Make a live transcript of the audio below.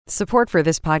Support for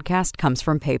this podcast comes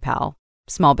from PayPal.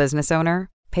 Small business owner?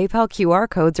 PayPal QR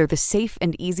codes are the safe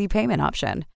and easy payment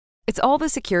option. It's all the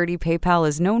security PayPal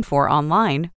is known for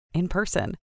online, in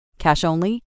person. Cash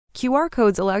only? QR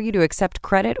codes allow you to accept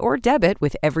credit or debit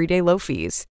with everyday low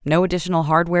fees. No additional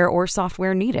hardware or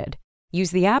software needed.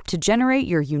 Use the app to generate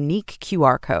your unique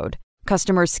QR code.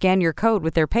 Customers scan your code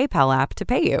with their PayPal app to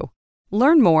pay you.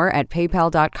 Learn more at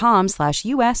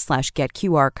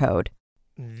paypal.com/us/getqrcode.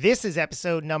 This is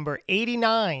episode number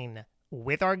 89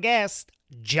 with our guest,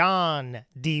 John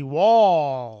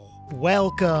DeWall.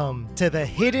 Welcome to the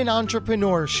Hidden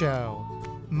Entrepreneur Show.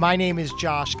 My name is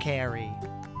Josh Carey.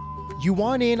 You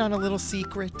want in on a little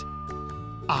secret?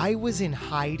 I was in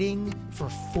hiding for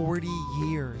 40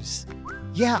 years.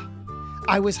 Yeah,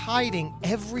 I was hiding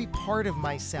every part of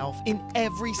myself in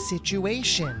every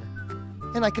situation.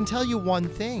 And I can tell you one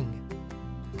thing,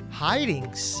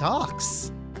 hiding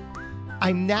sucks.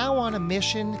 I'm now on a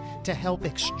mission to help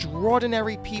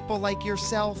extraordinary people like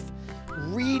yourself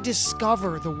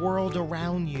rediscover the world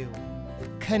around you,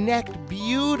 connect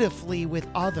beautifully with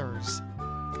others,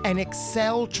 and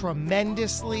excel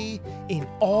tremendously in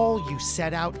all you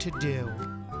set out to do.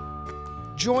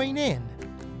 Join in.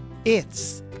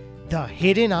 It's the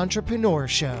Hidden Entrepreneur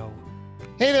Show.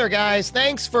 Hey there, guys.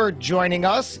 Thanks for joining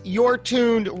us. You're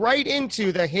tuned right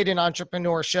into the Hidden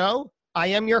Entrepreneur Show. I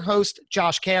am your host,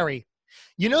 Josh Carey.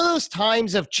 You know those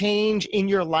times of change in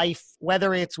your life,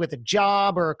 whether it's with a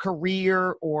job or a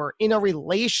career or in a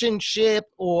relationship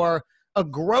or a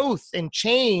growth and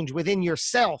change within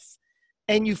yourself,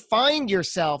 and you find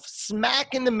yourself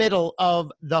smack in the middle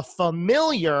of the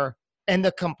familiar and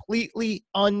the completely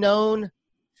unknown?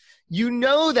 You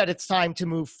know that it's time to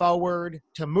move forward,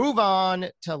 to move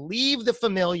on, to leave the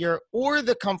familiar or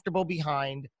the comfortable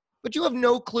behind, but you have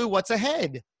no clue what's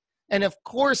ahead. And of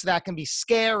course, that can be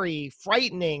scary,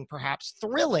 frightening, perhaps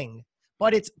thrilling,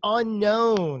 but it's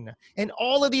unknown. And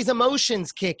all of these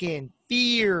emotions kick in: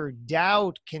 fear,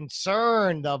 doubt,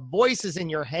 concern. The voices in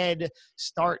your head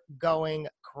start going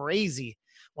crazy.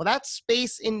 Well, that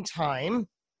space in time,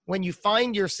 when you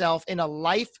find yourself in a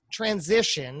life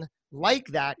transition like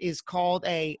that, is called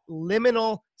a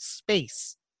liminal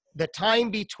space. The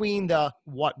time between the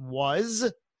what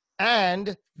was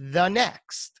and the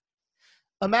next.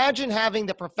 Imagine having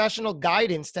the professional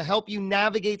guidance to help you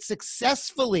navigate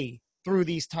successfully through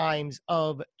these times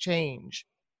of change.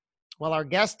 Well, our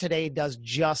guest today does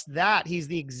just that. He's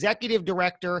the executive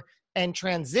director and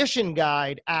transition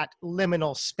guide at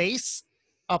Liminal Space,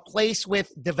 a place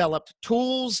with developed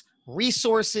tools,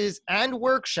 resources, and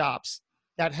workshops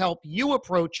that help you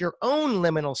approach your own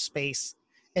liminal space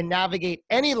and navigate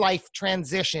any life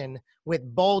transition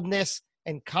with boldness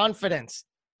and confidence.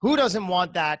 Who doesn't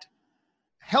want that?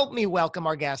 Help me welcome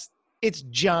our guest. It's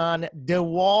John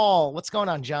DeWall. What's going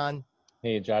on, John?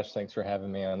 Hey, Josh. Thanks for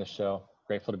having me on the show.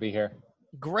 Grateful to be here.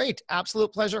 Great.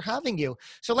 Absolute pleasure having you.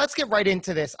 So let's get right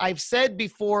into this. I've said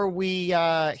before we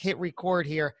hit record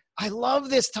here, I love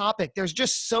this topic. There's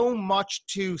just so much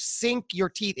to sink your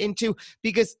teeth into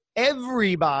because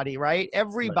everybody, right?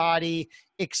 Everybody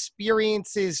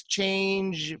experiences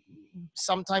change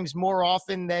sometimes more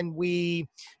often than we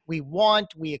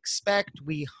want, we expect,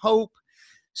 we hope.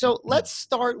 So let's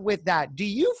start with that. Do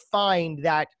you find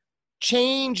that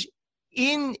change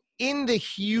in the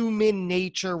human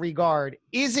nature regard,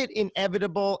 is it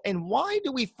inevitable? And why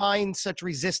do we find such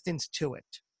resistance to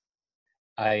it?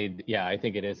 I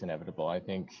think it is inevitable. I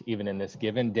think even in this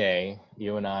given day,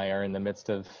 you and I are in the midst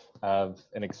of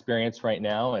an experience right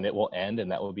now, and it will end,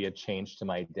 and that will be a change to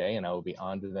my day, and I will be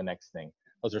on to the next thing.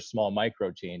 Those are small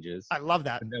micro changes. I love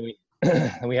that. And then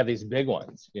we have these big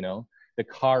ones, the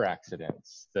car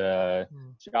accidents, the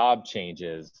job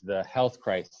changes, the health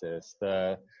crisis,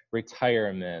 the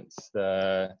retirements,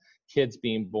 the kids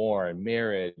being born,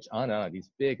 marriage, on and on, these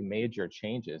big major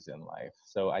changes in life.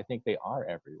 So I think they are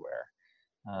everywhere.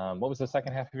 What was the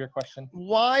second half of your question?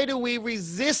 Why do we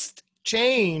resist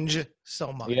change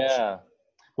so much? Yeah.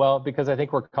 Well, because I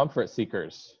think we're comfort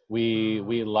seekers. We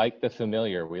like the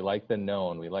familiar, we like the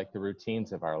known, we like the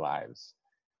routines of our lives.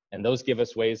 And those give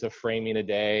us ways of framing a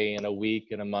day and a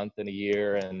week and a month and a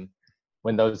year. And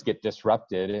when those get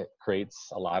disrupted, it creates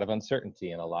a lot of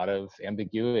uncertainty and a lot of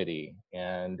ambiguity.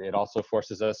 And it also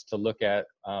forces us to look at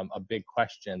a big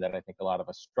question that I think a lot of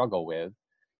us struggle with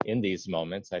in these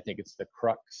moments. I think it's the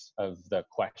crux of the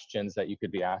questions that you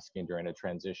could be asking during a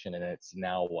transition. And it's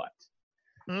now what?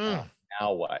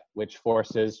 Now what? Which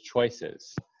forces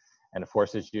choices. And it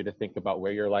forces you to think about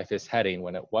where your life is heading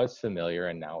when it was familiar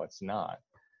and now it's not.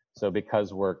 So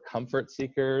because we're comfort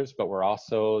seekers, but we're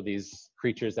also these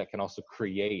creatures that can also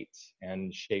create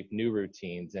and shape new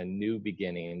routines and new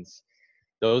beginnings,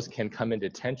 those can come into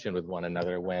tension with one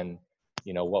another when,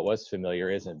 what was familiar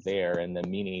isn't there, and the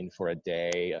meaning for a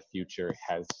day, a future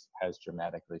has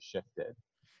dramatically shifted.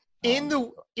 In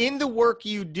the work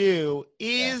you do,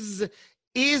 Yeah.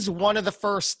 is one of the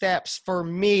first steps for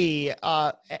me,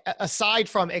 aside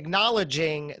from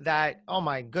acknowledging that, oh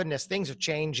my goodness, things are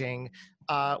changing,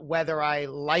 whether I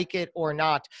like it or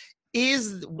not,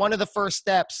 is one of the first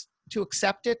steps to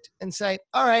accept it and say,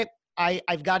 all right,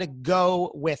 I've got to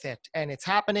go with it, and it's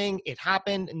happening. It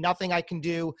happened. Nothing I can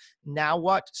do. Now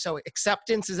what? So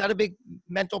acceptance, is that a big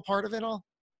mental part of it all?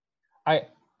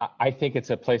 I think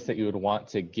it's a place that you would want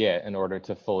to get in order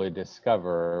to fully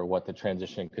discover what the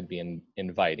transition could be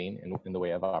inviting in the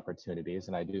way of opportunities.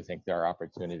 And I do think there are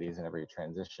opportunities in every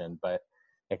transition, but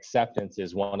acceptance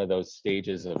is one of those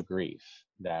stages of grief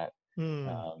that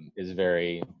is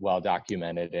very well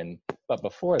documented. But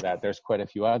before that, there's quite a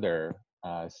few other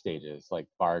stages like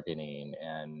bargaining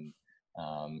and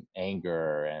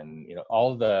anger and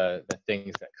all the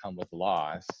things that come with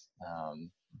loss,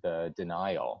 the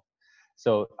denial.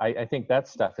 So I think that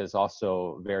stuff is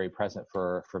also very present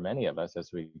for many of us as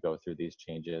we go through these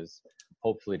changes,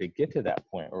 hopefully to get to that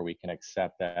point where we can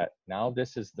accept that now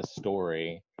this is the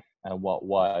story and what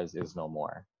was is no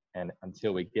more. And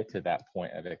until we get to that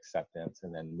point of acceptance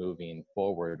and then moving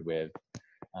forward with,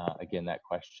 again, that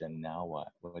question, now what?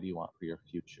 What do you want for your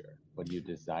future? What do you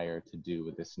desire to do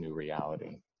with this new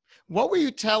reality? What were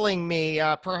you telling me,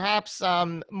 perhaps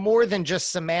more than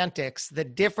just semantics, the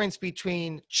difference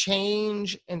between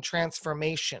change and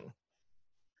transformation?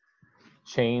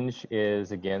 Change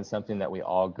is, again, something that we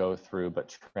all go through,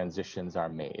 but transitions are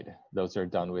made. Those are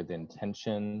done with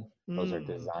intention. Those are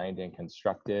designed and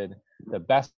constructed. The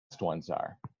best ones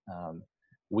are.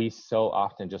 We so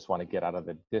often just want to get out of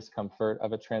the discomfort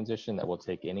of a transition that we'll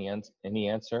take any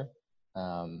answer.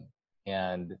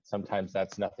 And sometimes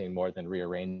that's nothing more than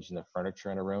rearranging the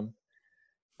furniture in a room.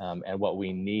 And what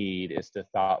we need is to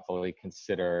thoughtfully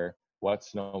consider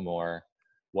what's no more,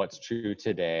 what's true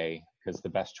today, because the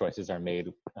best choices are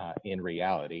made in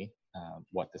reality,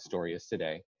 what the story is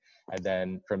today. And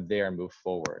then from there, move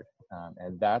forward.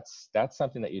 And that's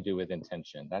something that you do with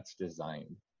intention. That's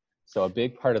designed. So a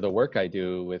big part of the work I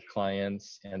do with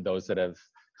clients and those that have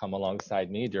come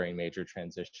alongside me during major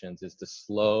transitions is to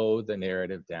slow the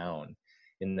narrative down.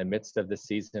 In the midst of the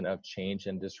season of change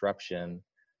and disruption,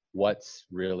 what's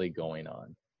really going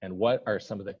on? And what are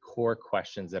some of the core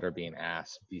questions that are being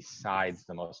asked besides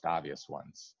the most obvious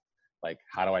ones? Like,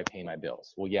 how do I pay my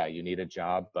bills? Well, yeah, you need a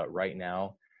job, but right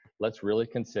now, let's really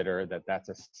consider that that's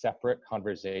a separate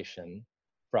conversation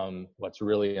from what's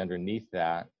really underneath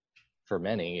that for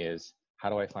many is, how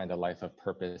do I find a life of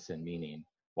purpose and meaning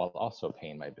while also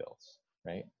paying my bills,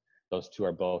 right? Those two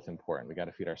are both important. We got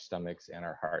to feed our stomachs and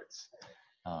our hearts.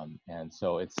 And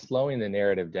so it's slowing the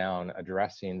narrative down,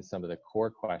 addressing some of the core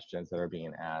questions that are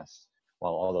being asked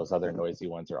while all those other noisy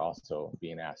ones are also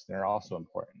being asked and are also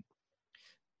important.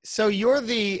 So you're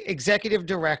the executive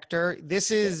director.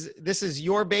 This is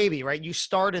your baby, right? You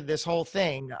started this whole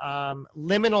thing.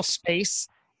 Liminal Space.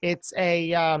 It's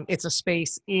a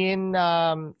space in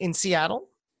Seattle.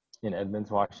 In Edmonds,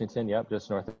 Washington. Yep, just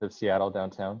north of Seattle,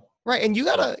 downtown. Right, and you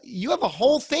have a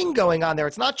whole thing going on there.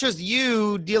 It's not just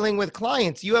you dealing with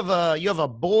clients. You have a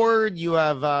board. You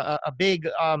have a big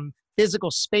physical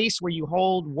space where you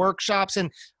hold workshops.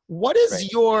 And what is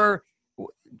Right.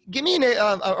 Give me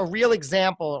a real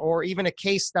example or even a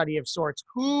case study of sorts.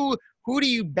 Who do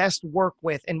you best work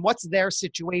with, and what's their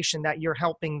situation that you're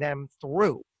helping them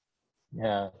through?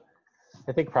 Yeah.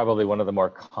 I think probably one of the more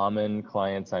common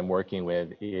clients I'm working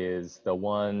with is the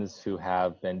ones who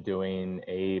have been doing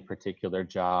a particular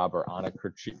job or on a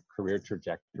career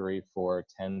trajectory for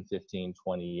 10, 15,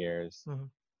 20 years. Mm-hmm.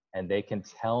 And they can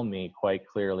tell me quite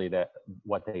clearly that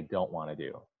what they don't want to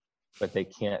do, but they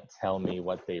can't tell me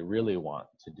what they really want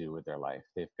to do with their life.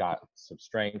 They've got some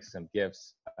strengths, some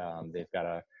gifts. They've got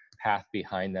a path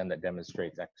behind them that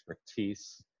demonstrates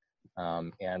expertise.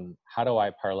 And how do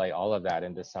I parlay all of that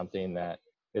into something that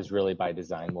is really by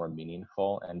design more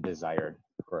meaningful and desired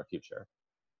for a future?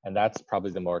 And that's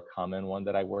probably the more common one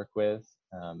that I work with.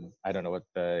 I don't know what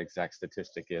the exact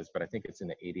statistic is, but I think it's in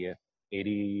the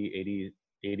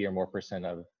 80 or more percent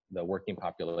of the working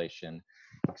population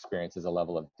experiences a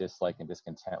level of dislike and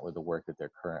discontent with the work that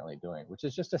they're currently doing, which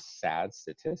is just a sad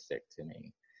statistic to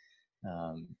me.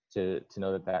 To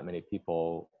know that many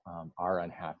people are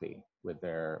unhappy with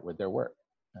their work.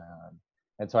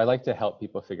 And so I like to help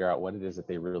people figure out what it is that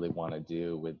they really want to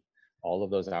do with all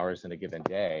of those hours in a given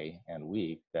day and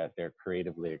week that they're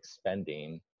creatively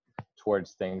expending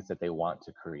towards things that they want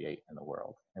to create in the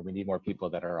world. And we need more people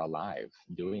that are alive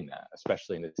doing that,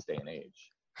 especially in this day and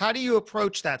age. How do you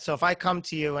approach that? So if I come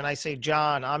to you and I say,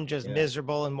 John, I'm just Yeah.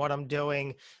 miserable in what I'm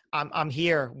doing. I'm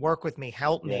here. Work with me.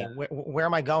 Help me. Yeah. Where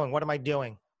am I going? What am I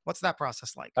doing? What's that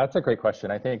process like? That's a great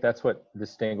question. I think that's what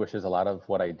distinguishes a lot of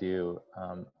what I do.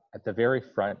 At the very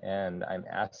front end, I'm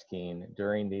asking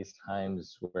during these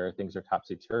times where things are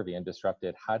topsy-turvy and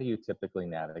disrupted, how do you typically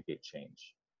navigate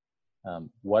change?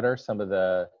 What are some of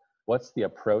what's the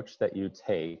approach that you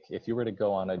take if you were to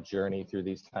go on a journey through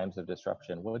these times of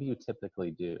disruption? What do you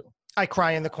typically do? I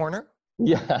cry in the corner.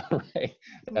 Yeah, right.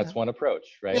 That's Yeah. one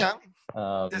approach, right? Yeah.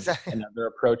 Another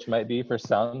approach might be for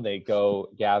some, they go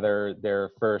gather their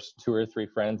first 2 or 3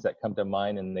 friends that come to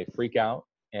mind and they freak out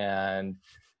and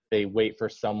they wait for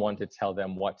someone to tell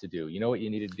them what to do. You know what you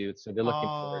need to do. So they're looking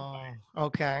for advice.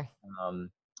 Okay.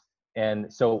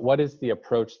 And so what is the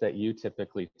approach that you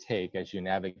typically take as you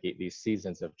navigate these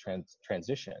seasons of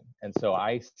transition? And so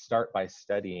I start by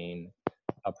studying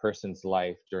a person's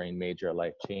life during major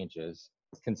life changes,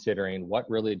 considering what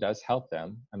really does help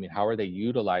them. I mean, how are they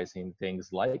utilizing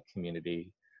things like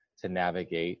community to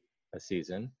navigate a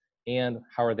season? And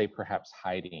how are they perhaps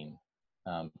hiding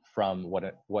from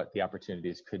what the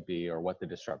opportunities could be or what the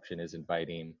disruption is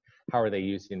inviting? How are they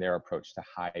using their approach to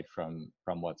hide from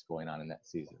what's going on in that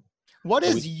season?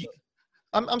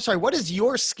 I'm sorry, what is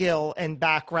your skill and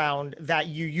background that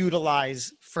you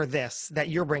utilize for this, that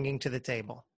you're bringing to the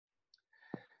table?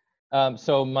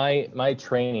 So my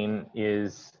training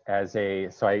is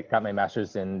so I got my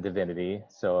master's in divinity.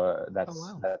 So that's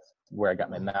where I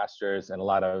got my master's, and a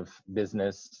lot of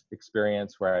business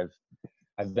experience where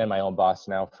I've been my own boss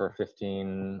now for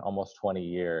 15, almost 20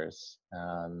 years,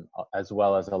 as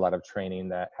well as a lot of training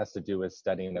that has to do with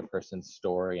studying a person's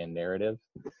story and narrative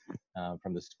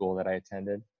from the school that I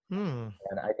attended.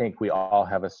 And I think we all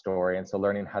have a story. And so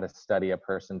learning how to study a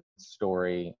person's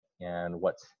story and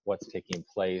what's taking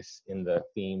place in the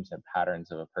themes and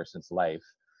patterns of a person's life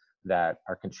that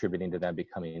are contributing to them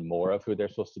becoming more of who they're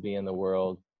supposed to be in the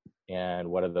world, and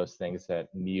what are those things that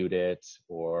mute it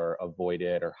or avoid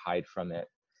it or hide from it,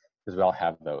 because we all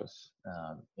have those.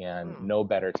 And no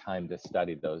better time to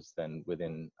study those than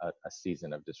within a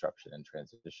season of disruption and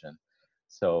transition.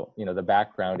 So, the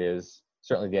background is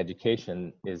certainly the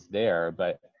education is there,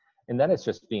 and then it's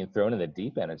just being thrown in the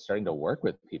deep end and starting to work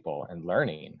with people and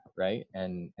learning, right?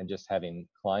 And just having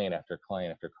client after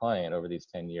client after client over these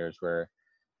 10 years where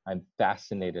I'm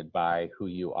fascinated by who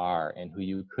you are and who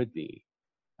you could be.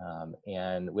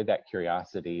 And with that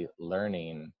curiosity,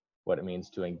 learning what it means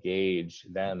to engage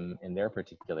them in their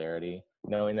particularity,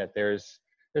 knowing that there's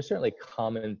certainly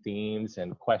common themes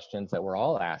and questions that we're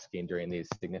all asking during these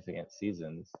significant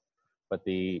seasons, but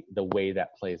the way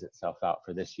that plays itself out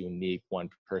for this unique one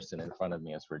person in front of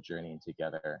me as we're journeying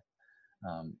together,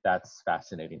 that's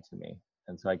fascinating to me.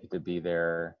 And so I get to be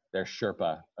their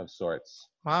Sherpa of sorts.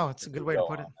 Wow, it's a good way to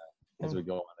put it. As we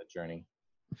go on a journey.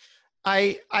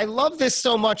 I love this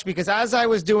so much because as I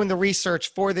was doing the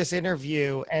research for this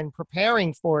interview and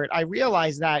preparing for it, I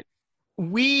realized that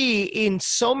we, in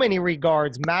so many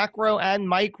regards, macro and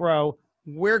micro,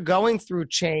 we're going through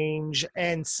change,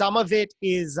 and some of it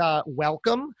is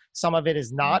welcome, some of it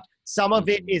is not. Some of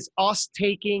it is us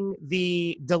taking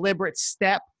the deliberate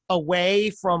step away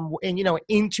from, and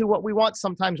into what we want.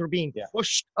 Sometimes we're being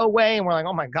pushed away, and we're like,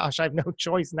 oh my gosh, I have no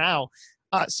choice now.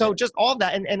 So just all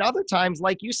that, and other times,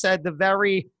 like you said, the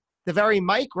very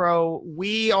micro,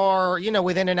 we are,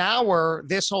 within an hour,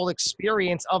 this whole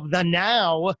experience of the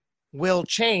now will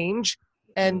change,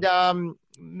 and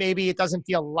maybe it doesn't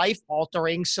feel life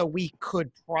altering, so we could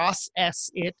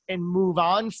process it and move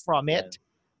on from it.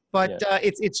 But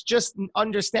it's just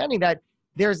understanding that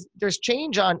there's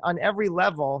change on every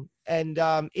level, and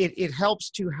it helps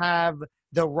to have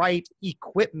the right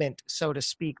equipment, so to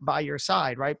speak, by your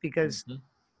side, right? Because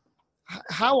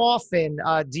how often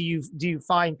do you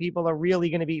find people are really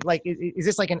going to be like, is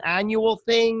this like an annual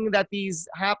thing that these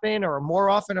happen, or more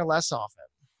often or less often?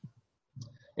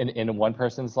 In one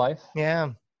person's life? Yeah.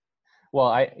 Well,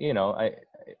 I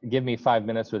give me 5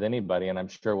 minutes with anybody, and I'm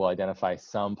sure we'll identify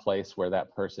some place where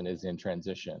that person is in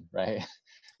transition, right?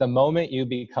 The moment you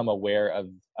become aware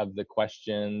of the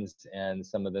questions and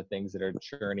some of the things that are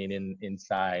churning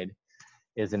inside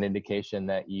is an indication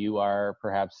that you are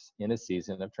perhaps in a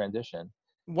season of transition.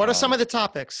 What are some of the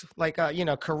topics, like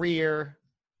career?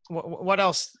 What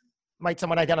else might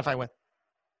someone identify with?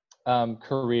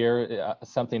 Career,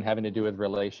 something having to do with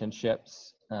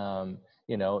relationships. A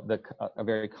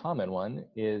very common one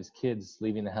is kids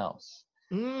leaving the house.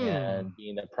 Mm. and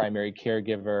being a primary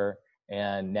caregiver.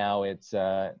 And now it's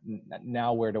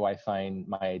now where do I find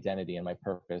my identity and my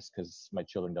purpose, because my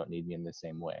children don't need me in the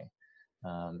same way.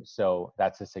 So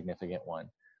that's a significant one.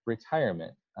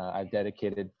 Retirement. I've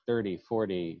dedicated 30,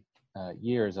 40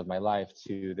 years of my life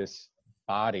to this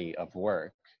body of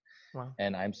work, Wow.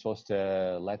 and I'm supposed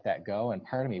to let that go. And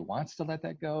part of me wants to let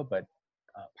that go, but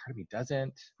part of me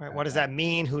doesn't. Right. What does that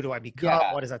mean? Who do I become?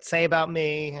 Yeah, What does that say about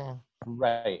me? Yeah.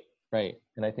 right, right.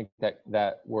 And I think that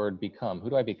that word become, who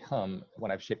do I become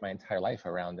when I've shaped my entire life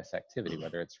around this activity,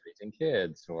 whether it's raising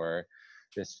kids or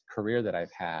this career that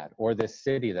I've had, or this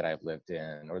city that I've lived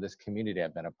in, or this community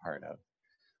I've been a part of,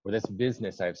 or this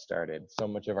business I've started. So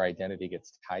much of our identity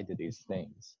gets tied to these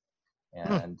things.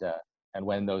 Hmm. And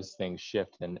when those things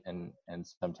shift and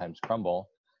sometimes crumble,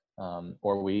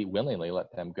 or we willingly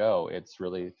let them go, it's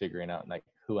really figuring out, like,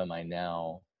 who am I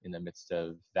now in the midst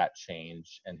of that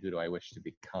change, and who do I wish to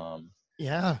become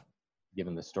Yeah.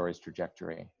 given the story's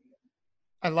trajectory.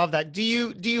 I love that. Do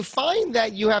you find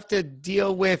that you have to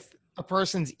deal with a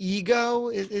person's ego?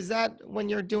 Is that when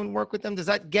you're doing work with them? Does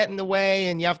that get in the way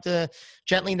and you have to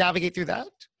gently navigate through that?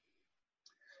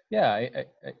 Yeah,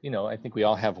 I think we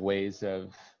all have ways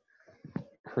of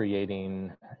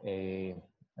creating a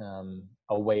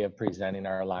way of presenting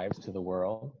our lives to the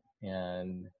world.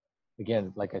 And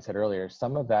again, like I said earlier,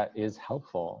 some of that is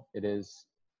helpful.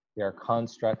 There are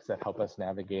constructs that help us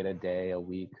navigate a day, a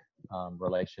week,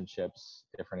 relationships,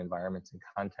 different environments and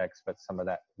contexts, but some of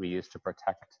that we use to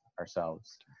protect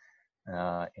ourselves.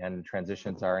 And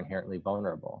transitions are inherently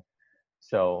vulnerable.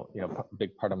 So, a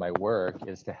big part of my work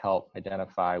is to help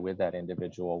identify with that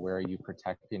individual, where are you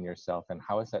protecting yourself, and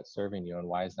how is that serving you, and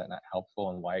why is that not helpful,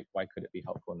 and why could it be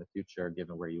helpful in the future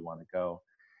given where you want to go,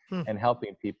 Hmm. and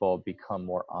helping people become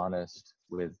more honest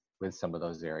with some of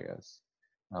those areas,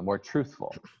 more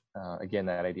truthful. Again,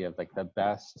 that idea of like the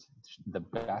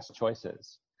best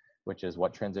choices, which is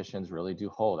what transitions really do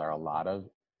hold, are a lot of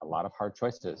hard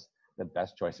choices. The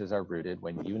best choices are rooted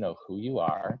when you know who you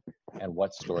are and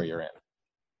what story you're in.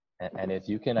 And if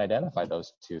you can identify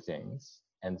those two things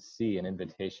and see an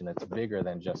invitation that's bigger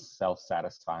than just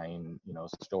self-satisfying,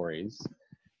 stories,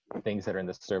 things that are in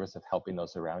the service of helping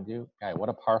those around you, guy, what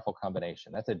a powerful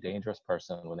combination. That's a dangerous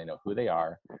person when they know who they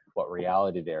are, what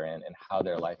reality they're in, and how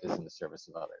their life is in the service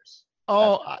of others.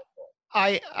 Oh,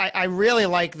 I really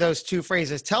like those two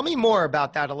phrases. Tell me more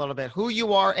about that a little bit. Who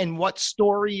you are and what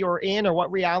story you're in or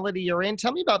what reality you're in.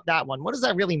 Tell me about that one. What does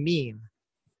that really mean?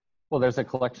 Well, there's a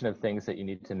collection of things that you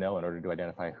need to know in order to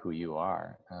identify who you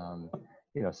are.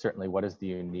 Certainly, what is the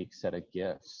unique set of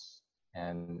gifts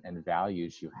and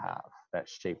values you have that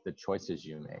shape the choices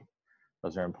you make?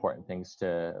 Those are important things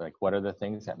to, like, what are the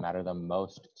things that matter the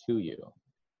most to you?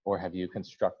 Or have you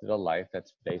constructed a life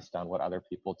that's based on what other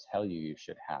people tell you you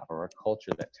should have, or a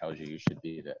culture that tells you you should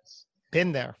be this?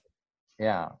 Been there.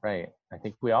 Yeah, right. I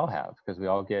think we all have, because we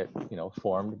all get,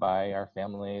 formed by our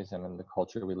families and in the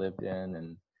culture we lived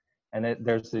in.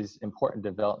 There's these important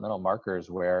developmental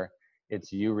markers where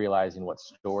it's you realizing what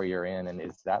story you're in, and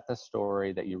is that the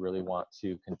story that you really want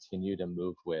to continue to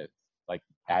move with, like,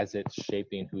 as it's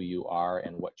shaping who you are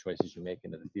and what choices you make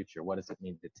into the future. What does it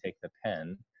mean to take the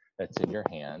pen that's in your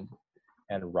hand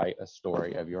and write a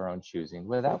story of your own choosing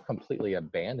without completely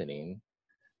abandoning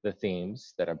the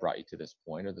themes that have brought you to this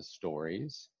point, or the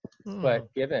stories, Hmm.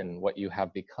 but given what you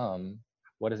have become,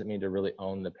 what does it mean to really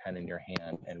own the pen in your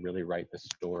hand and really write the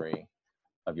story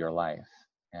of your life?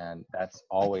 And that's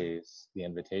always the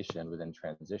invitation within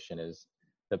transition, is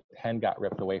the pen got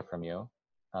ripped away from you,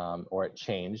 or it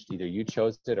changed. Either you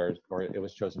chose it or it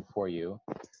was chosen for you.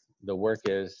 The work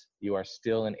is, you are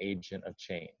still an agent of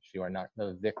change. You are not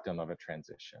the victim of a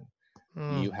transition.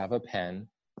 Hmm. You have a pen.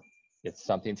 It's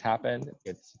something's happened.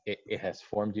 It has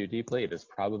formed you deeply. It has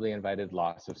probably invited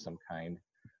loss of some kind,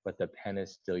 but the pen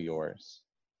is still yours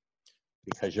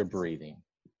because you're breathing.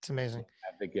 It's amazing. You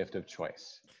have the gift of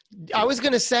choice. I was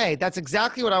going to say, that's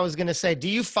exactly what I was going to say. Do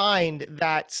you find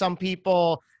that some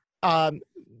people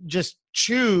just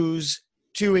choose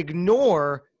to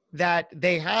ignore that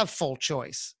they have full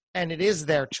choice and it is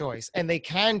their choice and they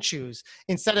can choose,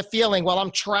 instead of feeling, well,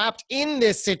 I'm trapped in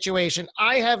this situation.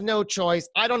 I have no choice.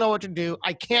 I don't know what to do.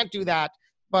 I can't do that.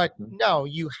 But Mhm. no,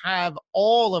 you have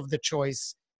all of the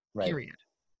choice, Right. period.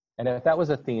 And if that was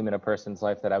a theme in a person's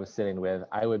life that I was sitting with,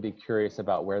 I would be curious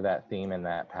about where that theme and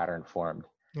that pattern formed.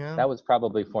 Yeah. That was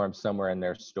probably formed somewhere in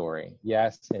their story.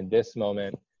 Yes, in this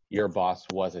moment, your boss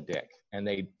was a dick and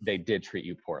they did treat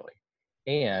you poorly.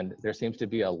 And there seems to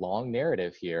be a long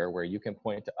narrative here where you can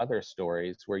point to other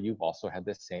stories where you've also had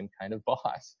the same kind of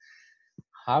boss.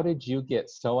 how did you get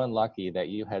so unlucky that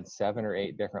you had 7 or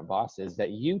 8 different bosses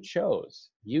that you chose?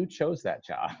 You chose that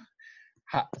job.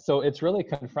 So it's really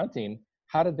confronting.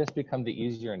 How did this become the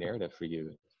easier narrative for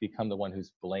you? Become the one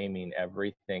who's blaming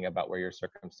everything about where your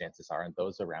circumstances are and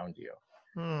those around you,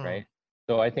 Hmm. right?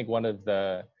 So I think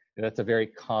that's a very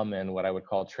common, what I would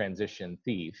call transition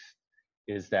thief,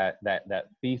 is that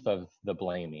thief of the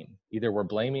blaming. Either we're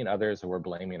blaming others or we're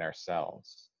blaming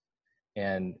ourselves.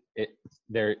 And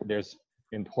there's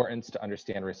importance to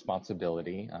understand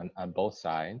responsibility on both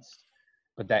sides,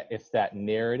 but that if that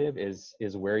narrative is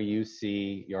where you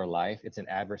see your life, it's an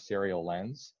adversarial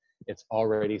lens, it's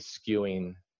already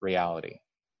skewing reality.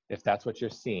 If that's what you're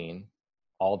seeing,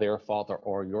 all their fault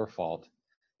or your fault,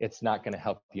 it's not going to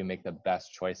help you make the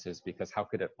best choices, because how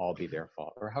could it all be their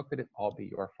fault, or how could it all be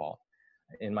your fault?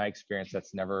 In my experience,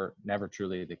 that's never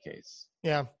truly the case.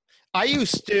 Yeah. I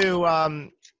used to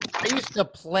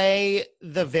play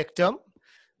the victim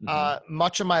Hmm.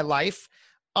 much of my life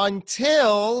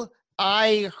until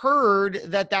I heard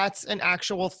that that's an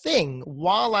actual thing.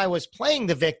 While I was playing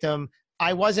the victim,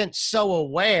 I wasn't so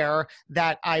aware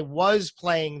that I was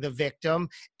playing the victim,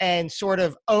 and sort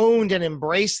of owned and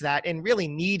embraced that, and really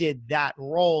needed that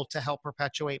role to help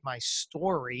perpetuate my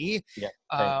story. Yeah,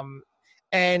 same. Um,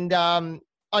 and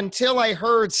until I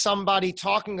heard somebody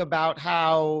talking about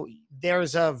how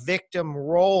there's a victim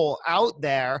role out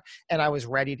there, and I was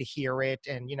ready to hear it.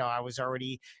 And, I was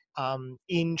already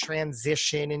in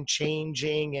transition and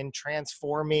changing and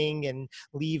transforming and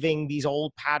leaving these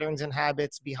old patterns and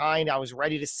habits behind. I was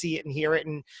ready to see it and hear it.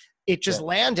 And it just Yeah.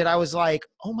 landed. I was like,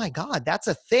 oh my God, that's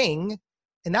a thing.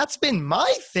 And that's been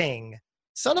my thing.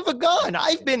 Son of a gun.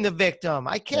 I've been the victim.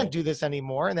 I can't Right. do this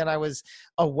anymore. And then I was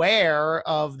aware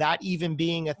of that even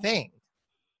being a thing.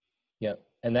 Yep.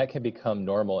 And that can become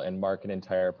normal and mark an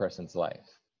entire person's life,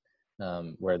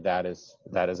 where that is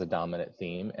a dominant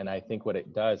theme. And I think what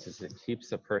it does is it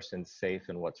keeps a person safe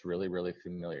in what's really, really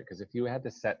familiar. Because if you had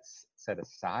to set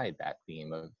aside that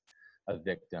theme of a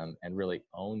victim and really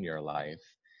own your life,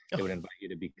 it would invite you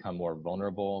to become more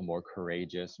vulnerable, more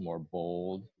courageous, more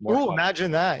bold, more Ooh, humble, imagine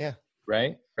that. Yeah.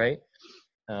 right? Right.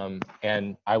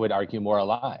 And I would argue more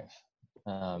alive.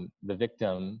 The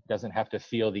victim doesn't have to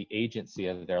feel the agency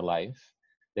of their life.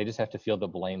 They just have to feel the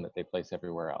blame that they place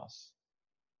everywhere else.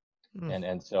 Mm.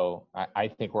 And so I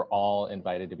think we're all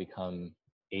invited to become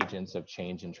agents of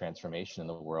change and transformation in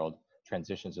the world.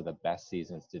 Transitions are the best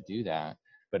seasons to do that,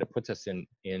 but it puts us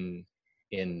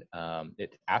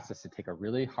it asks us to take a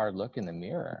really hard look in the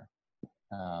mirror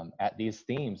at these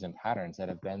themes and patterns that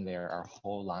have been there our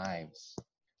whole lives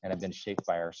and have been shaped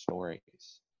by our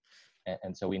stories.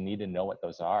 And so we need to know what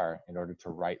those are in order to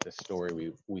write the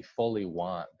story we fully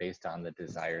want, based on the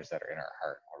desires that are in our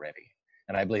heart already.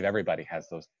 And I believe everybody has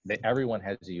those. Everyone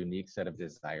has a unique set of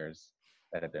desires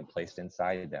that have been placed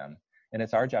inside them. And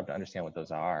it's our job to understand what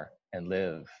those are and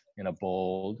live in a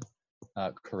bold,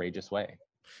 courageous way.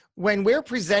 When we're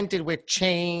presented with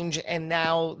change, and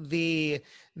now the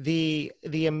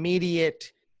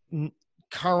immediate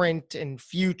current and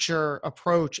future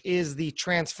approach is the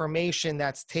transformation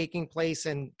that's taking place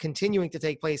and continuing to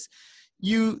take place,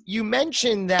 you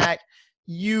mentioned that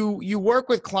you work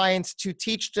with clients to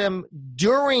teach them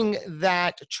during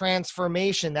that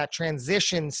transformation, that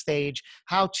transition stage,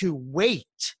 how to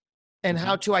wait and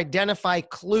how Mm-hmm. to identify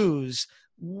clues.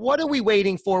 What are we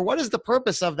waiting for? What is the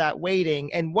purpose of that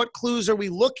waiting? And what clues are we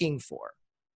looking for?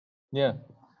 Yeah.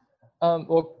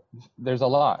 Well, there's a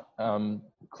lot.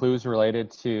 Clues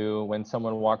related to when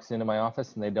someone walks into my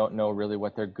office and they don't know really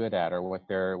what they're good at or what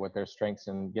their strengths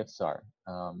and gifts are.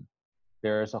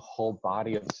 There's a whole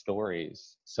body of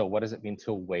stories. So what does it mean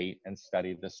to wait and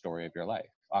study the story of your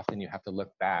life? Often you have to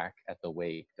look back at the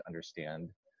wait to understand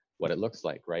what it looks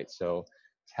like, right? So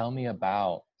tell me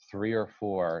 3 or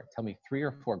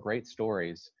 4 great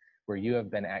stories where you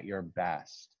have been at your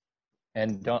best.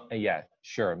 And yeah,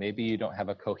 sure, maybe you don't have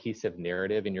a cohesive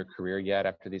narrative in your career yet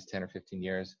after these 10 or 15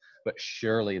 years, but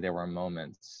surely there were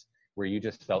moments where you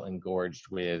just felt engorged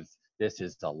with, this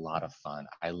is a lot of fun.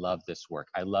 I love this work.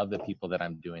 I love the people that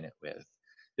I'm doing it with.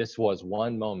 This was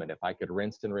one moment. If I could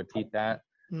rinse and repeat that,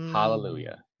 Mm.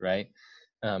 hallelujah, right?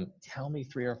 Tell me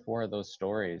 3 or 4 of those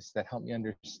stories that help me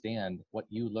understand what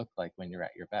you look like when you're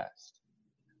at your best.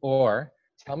 Or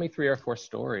tell me 3 or 4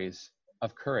 stories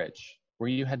of courage where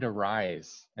you had to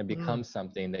rise and Mm. become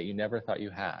something that you never thought you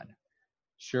had.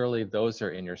 Surely those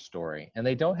are in your story. And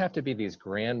they don't have to be these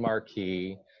grand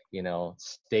marquee,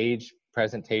 stage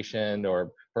presentation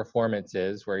or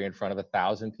performances where you're in front of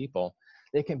 1,000 people.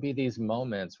 They can be these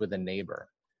moments with a neighbor.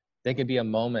 They could be a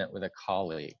moment with a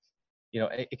colleague.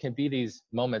 It can be these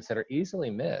moments that are easily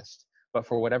missed, but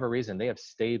for whatever reason, they have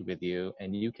stayed with you,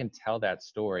 and you can tell that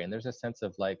story. And there's a sense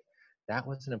of like, that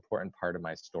was an important part of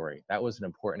my story. That was an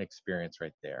important experience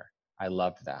right there. I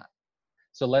loved that.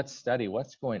 So let's study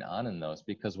what's going on in those,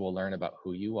 because we'll learn about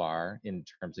who you are in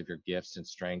terms of your gifts and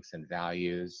strengths and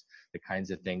values, the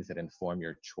kinds of things that inform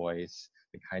your choice,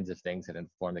 the kinds of things that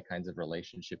inform the kinds of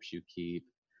relationships you keep.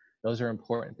 Those are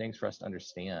important things for us to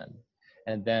understand.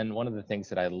 And then one of the things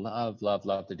that I love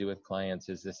to do with clients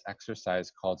is this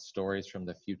exercise called Stories from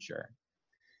the Future,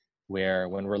 where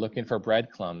when we're looking for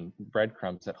breadcrumbs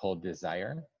that hold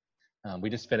desire, we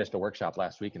just finished a workshop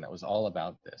last week, and that was all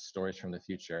about this, Stories from the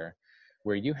Future,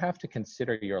 where you have to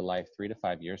consider your life 3 to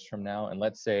 5 years from now. And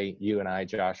let's say you and I,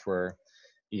 Josh,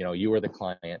 you were the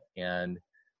client, and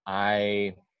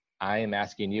I am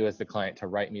asking you as the client to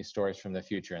write me stories from the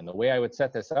future. And the way I would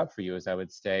set this up for you is I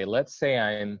would say, let's say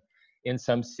I'm in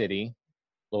some city,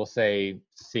 we'll say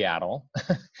Seattle,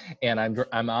 and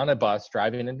I'm on a bus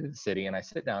driving into the city, and I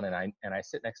sit down and I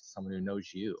sit next to someone who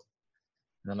knows you.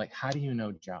 And I'm like, how do you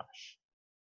know Josh?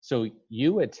 So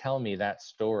you would tell me that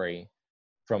story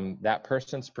from that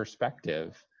person's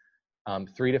perspective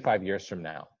 3 to 5 years from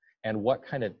now, and what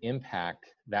kind of impact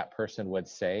that person would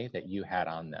say that you had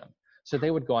on them. So they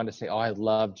would go on to say, oh, I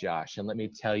love Josh, and let me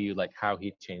tell you like how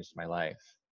he changed my life.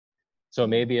 So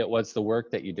maybe it was the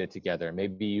work that you did together.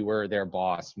 Maybe you were their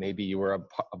boss. Maybe you were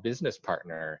a business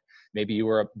partner. Maybe you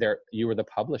were the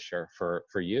publisher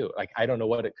for you. Like, I don't know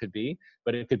what it could be,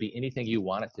 but it could be anything you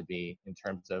want it to be in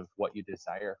terms of what you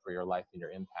desire for your life and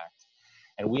your impact.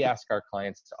 And we ask our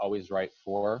clients to always write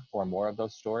 4 or more of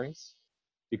those stories,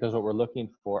 because what we're looking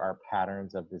for are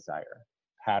patterns of desire,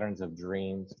 patterns of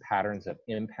dreams, patterns of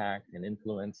impact and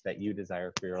influence that you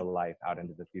desire for your life out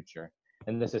into the future.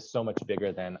 And this is so much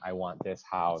bigger than I want this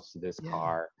house, this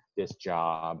car, this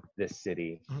job, this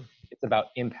city. It's about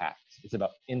impact. It's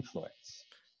about influence.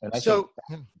 And I think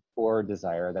that's core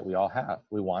desire that we all have.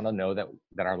 We want to know that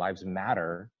our lives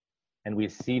matter, and we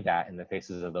see that in the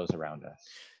faces of those around us.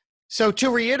 So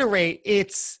to reiterate,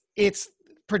 it's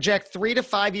project 3 to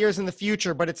 5 years in the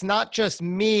future, but it's not just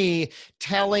me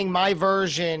telling my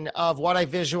version of what I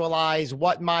visualize,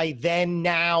 what my then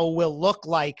now will look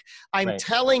like. I'm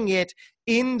telling it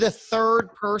in the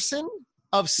third person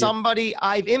of somebody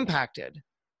I've impacted.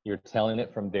 You're telling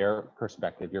it from their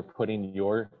perspective. You're putting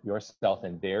yourself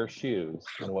in their shoes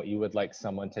and what you would like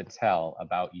someone to tell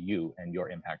about you and your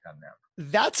impact on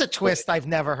them. That's a twist I've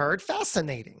never heard.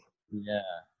 Fascinating.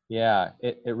 Yeah,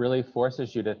 it really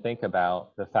forces you to think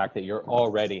about the fact that you're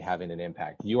already having an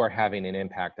impact. You are having an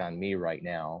impact on me right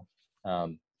now.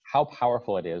 How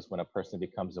powerful it is when a person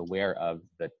becomes aware of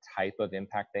the type of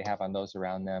impact they have on those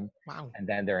around them. Wow. And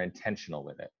then they're intentional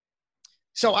with it.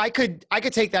 So I could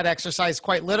take that exercise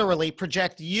quite literally,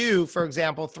 project you, for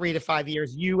example, 3 to 5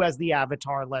 years, you as the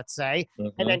avatar, let's say,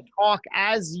 and then talk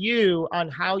as you on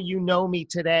how you know me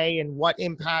today and what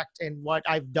impact and what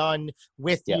I've done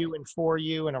with you and for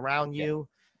you and around you.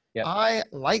 Yeah. I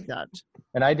like that.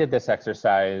 And I did this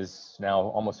exercise now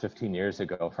almost 15 years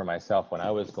ago for myself when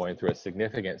I was going through a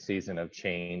significant season of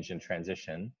change and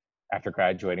transition after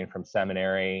graduating from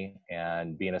seminary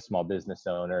and being a small business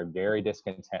owner, very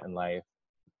discontent in life.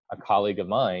 A colleague of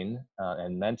mine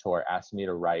and mentor asked me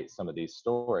to write some of these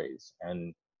stories.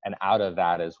 And out of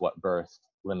that is what birthed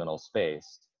Liminal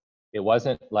Space. It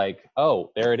wasn't like,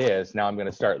 oh, there it is, now I'm going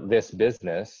to start this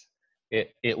business.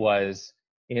 It was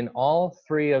in all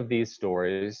 3 of these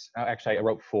stories, actually I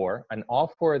wrote 4, in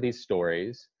all 4 of these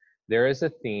stories, there is a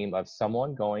theme of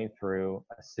someone going through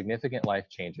a significant life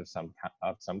change of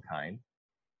some kind.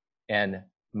 And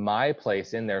my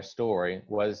place in their story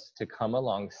was to come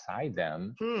alongside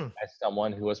them as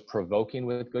someone who was provoking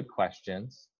with good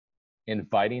questions,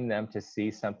 inviting them to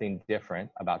see something different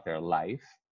about their life,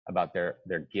 about their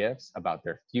gifts, about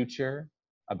their future,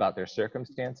 about their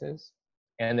circumstances.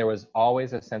 And there was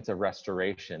always a sense of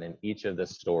restoration in each of the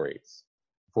stories.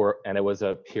 And it was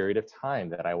a period of time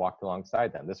that I walked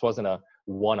alongside them. This wasn't a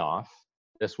one-off.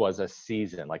 This was a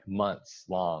season, like months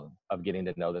long, of getting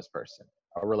to know this person.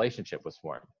 A relationship was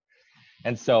formed.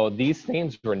 And so these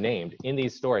themes were named in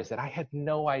these stories that I had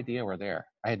no idea were there.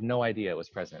 I had no idea it was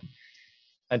present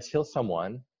until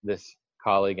someone, this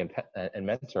colleague and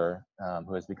mentor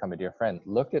who has become a dear friend,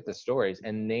 looked at the stories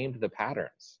and named the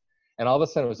patterns. And all of a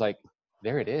sudden it was like,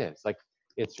 there it is. Like,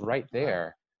 it's right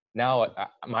there. Now,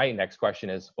 my next question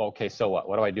is, okay, so what?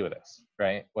 What do I do with this,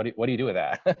 right? What do you do with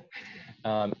that?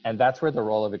 And that's where the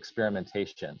role of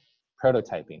experimentation,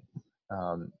 prototyping.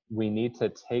 We need to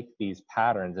take these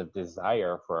patterns of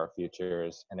desire for our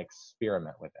futures and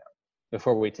experiment with them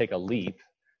before we take a leap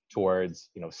towards,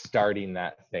 starting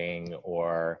that thing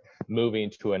or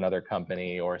moving to another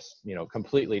company or,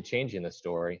 completely changing the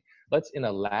story. Let's, in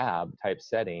a lab type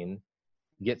setting,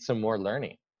 get some more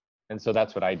learning. And so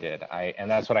that's what I did. And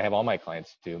that's what I have all my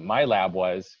clients do. My lab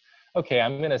was, okay,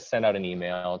 I'm going to send out an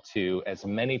email to as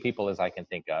many people as I can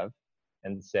think of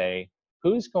and say,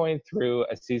 who's going through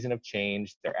a season of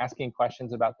change? They're asking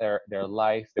questions about their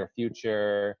life, their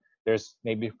future. There's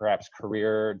maybe perhaps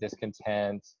career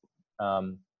discontent.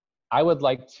 I would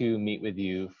like to meet with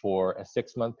you for a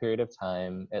 6-month period of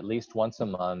time, at least once a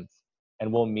month.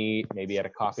 And we'll meet maybe at a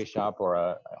coffee shop or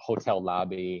a hotel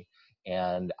lobby.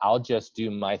 And I'll just do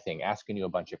my thing, asking you a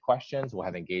bunch of questions. We'll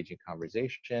have engaging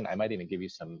conversation. I might even give you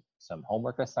some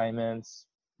homework assignments.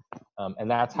 And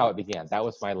that's how it began. That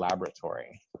was my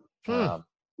laboratory.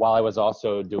 While I was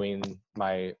also doing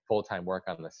my full-time work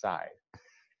on the side.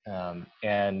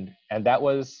 And that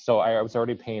was, so I was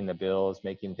already paying the bills,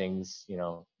 making things,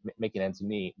 making ends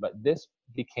meet. But this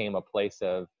became a place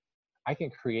of, I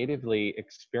can creatively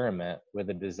experiment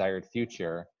with a desired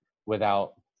future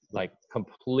without like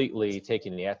completely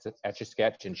taking the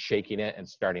Etch-a-Sketch and shaking it and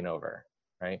starting over,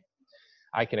 right?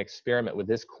 I can experiment with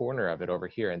this corner of it over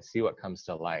here and see what comes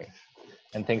to life.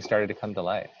 And things started to come to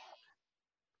life.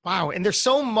 Wow. And there's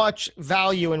so much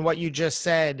value in what you just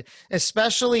said,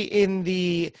 especially in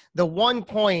the one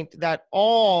point that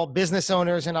all business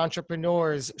owners and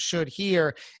entrepreneurs should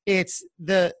hear. It's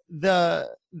the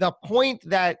point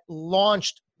that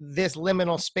launched this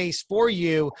liminal space for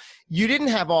you. You didn't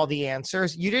have all the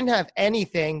answers. You didn't have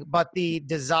anything but the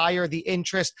desire, the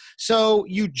interest. So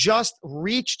you just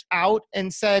reached out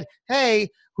and said, hey,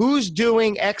 who's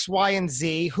doing X, Y, and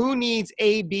Z? Who needs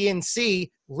A, B, and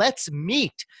C? Let's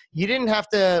meet. You didn't have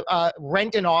to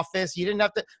rent an office. You didn't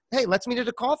have to, hey, let's meet at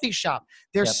a coffee shop.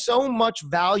 There's so much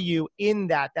value in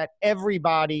that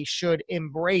everybody should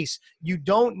embrace. You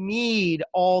don't need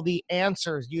all the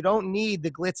answers. You don't need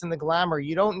the glitz and the glamour.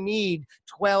 You don't need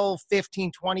 12,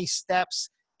 15, 20 steps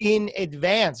in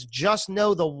advance. Just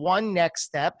know the one next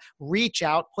step, reach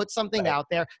out, put something out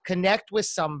there, connect with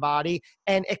somebody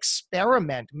and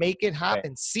experiment, make it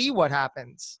happen, see what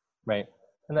happens. Right.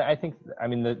 And I think,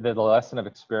 the lesson of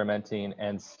experimenting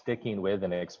and sticking with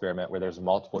an experiment where there's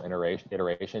multiple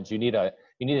iterations, you need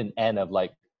an N of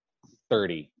like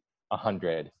 30,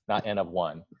 100, not N of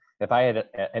 1. If I had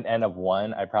an N of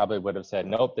 1, I probably would have said,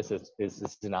 nope, this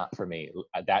is not for me.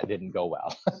 That didn't go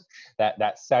well.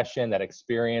 that session, that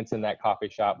experience in that coffee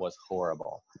shop was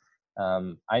horrible.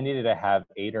 I needed to have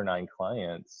 8 or 9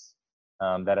 clients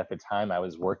that at the time I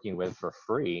was working with for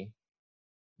free,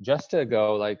 just to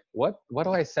go like, what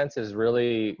do I sense is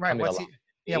really coming along?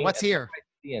 What's here? What I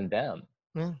see in them.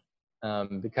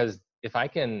 Because if I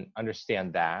can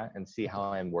understand that and see how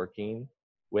I'm working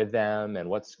with them and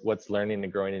what's learning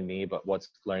and growing in me, but what's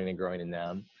learning and growing in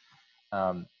them,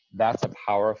 that's a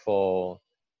powerful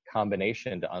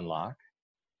combination to unlock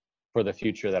for the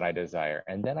future that I desire.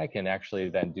 And then I can actually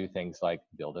then do things like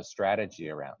build a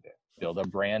strategy around it, build a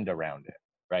brand around it,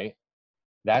 right?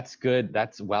 That's good.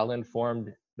 That's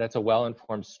well-informed. That's a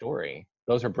well-informed story.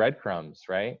 Those are breadcrumbs,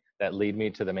 right? That lead me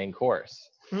to the main course.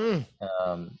 And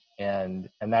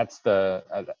that's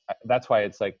why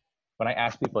it's like, when I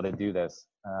ask people to do this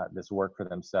work for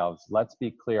themselves, let's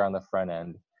be clear on the front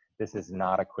end. This is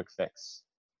not a quick fix.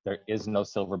 There is no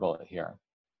silver bullet here.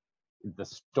 The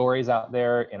stories out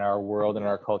there in our world and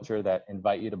our culture that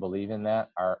invite you to believe in that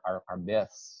are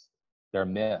myths. They're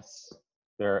myths.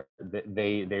 The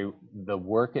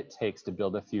work it takes to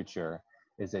build a future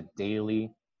is a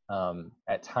daily,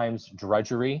 at times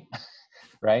drudgery,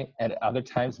 right? And other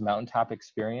times mountaintop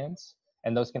experience.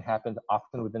 And those can happen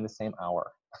often within the same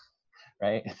hour,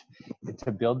 right?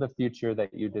 To build the future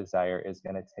that you desire is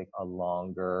going to take a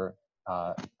longer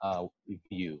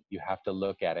view. You have to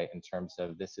look at it in terms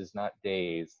of, this is not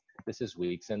days, this is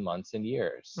weeks and months and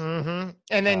years. And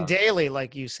then daily,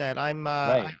 like you said,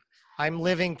 I'm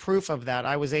living proof of that.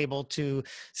 I was able to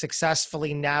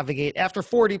successfully navigate, after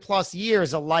 40 plus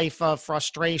years, a life of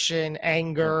frustration,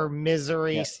 anger,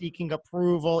 misery, seeking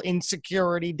approval,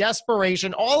 insecurity,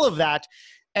 desperation, all of that.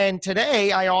 And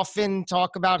today I often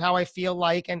talk about how I feel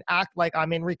like and act like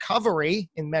I'm in recovery.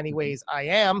 In many ways I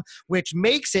am, which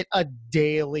makes it a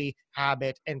daily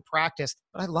habit and practice.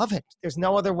 But I love it. There's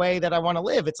no other way that I want to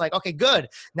live. It's like, okay, good.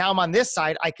 Now I'm on this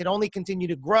side. I can only continue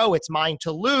to grow. It's mine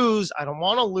to lose. I don't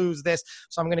want to lose this.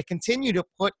 So I'm going to continue to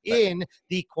put in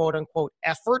the quote unquote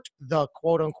effort, the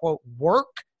quote unquote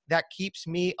work that keeps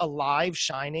me alive,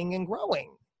 shining, and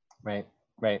growing. Right.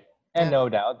 And no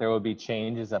doubt there will be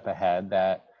changes up ahead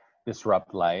that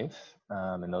disrupt life.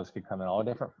 And those could come in all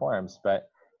different forms. But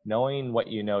knowing what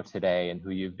you know today and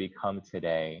who you've become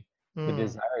today, the Mm,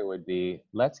 desire would be,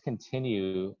 let's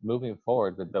continue moving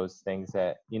forward with those things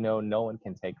that, no one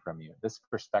can take from you. This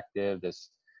perspective, this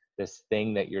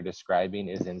thing that you're describing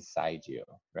is inside you,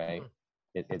 right?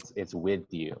 mm, It's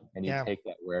with you, and you yeah. take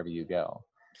that wherever you go.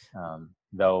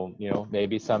 Though,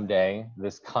 maybe someday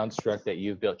this construct that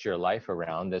you've built your life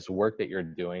around, this work that you're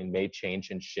doing, may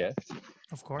change and shift.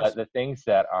 Of But course. the things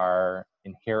that are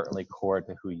inherently core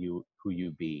to who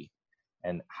you be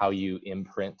and how you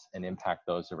imprint and impact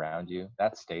those around you,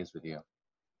 that stays with you.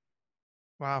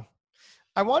 Wow.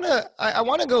 I want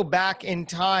to go back in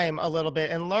time a little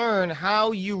bit and learn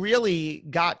how you really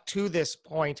got to this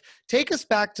point. Take us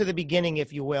back to the beginning,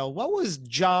 if you will. What was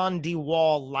John D.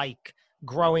 Wall like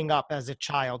growing up as a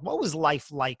child? What was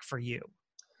life like for you?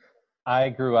 I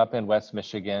grew up in West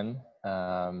Michigan,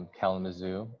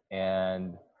 Kalamazoo,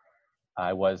 and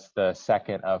I was the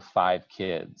second of five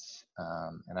kids.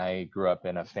 And I grew up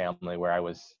in a family where I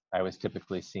was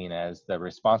typically seen as the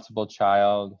responsible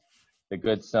child, the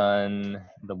good son,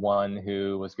 the one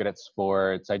who was good at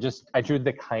sports. I drew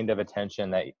the kind of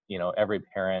attention that, every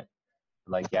parent,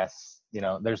 like, yes,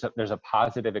 there's a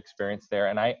positive experience there.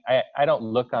 And I don't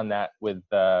look on that with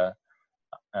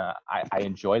I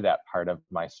enjoy that part of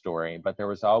my story, but there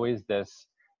was always this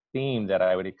theme that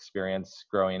I would experience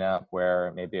growing up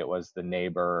where maybe it was the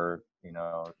neighbor,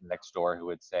 next door, who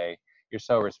would say, "You're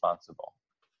so responsible."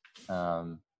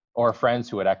 Um, or friends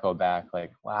who would echo back,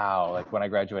 like, "Wow, like when I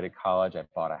graduated college, I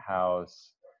bought a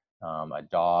house, a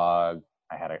dog,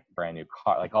 I had a brand new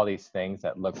car," like all these things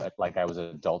that looked like I was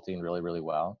adulting really, really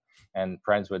well. And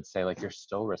friends would say, like, "You're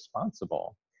so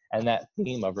responsible." And that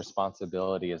theme of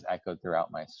responsibility is echoed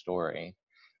throughout my story.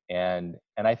 And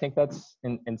I think that's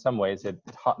in some ways it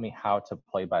taught me how to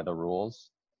play by the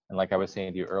rules. And like I was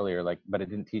saying to you earlier, like, but it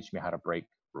didn't teach me how to break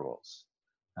rules,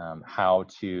 how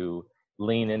to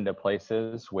lean into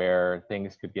places where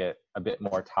things could get a bit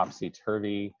more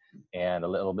topsy-turvy and a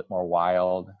little bit more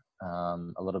wild,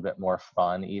 a little bit more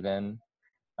fun even,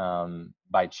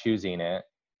 by choosing it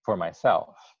for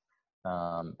myself.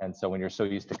 And so when you're so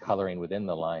used to coloring within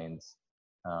the lines,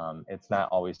 it's not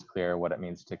always clear what it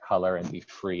means to color and be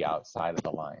free outside of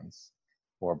the lines,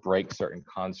 or break certain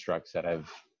constructs that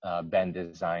have been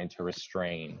designed to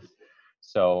restrain.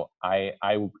 So I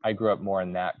grew up more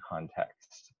in that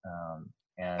context.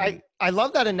 And I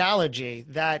love that analogy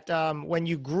that when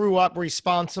you grew up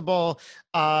responsible,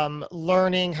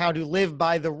 learning how to live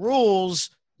by the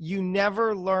rules, you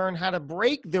never learn how to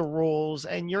break the rules.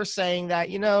 And you're saying that,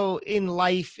 in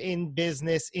life, in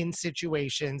business, in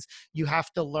situations, you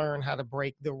have to learn how to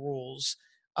break the rules.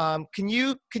 Can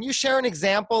you share an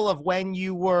example of when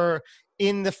you were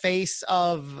in the face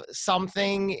of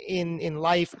something in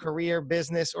life, career,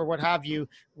 business, or what have you,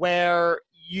 where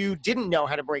you didn't know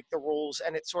how to break the rules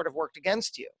and it sort of worked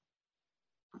against you,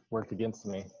 worked against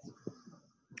me.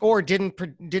 or didn't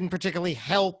particularly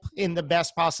help in the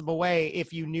best possible way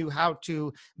if you knew how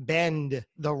to bend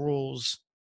the rules?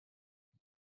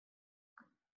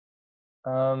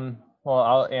 Well,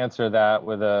 I'll answer that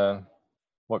with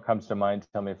what comes to mind.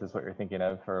 Tell me if this is what you're thinking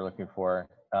of or looking for.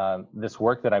 This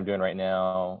work that I'm doing right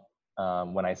now,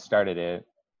 when I started it,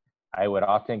 I would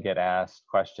often get asked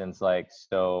questions like,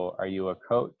 "So, are you a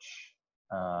coach?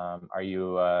 Are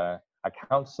you a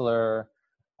counselor?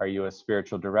 Are you a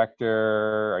spiritual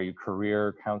director? Are you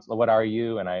career counselor? What are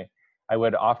you?" And I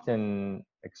would often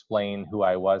explain who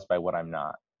I was by what I'm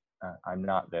not. I'm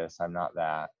not this. I'm not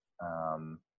that.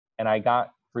 And I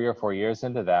got 3 or 4 years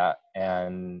into that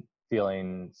and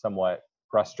feeling somewhat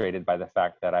frustrated by the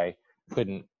fact that I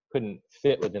couldn't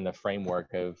fit within the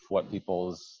framework of what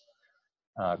people's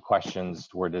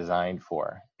questions were designed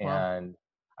for. Wow. And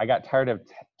I got tired of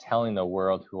telling the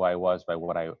world who I was by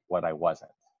what I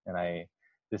wasn't. And I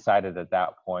decided at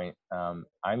that point,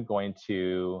 I'm going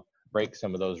to break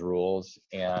some of those rules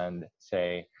and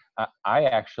say, I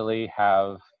actually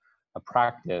have a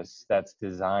practice that's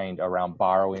designed around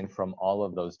borrowing from all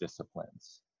of those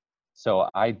disciplines. So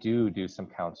I do some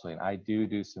counseling. I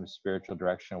do some spiritual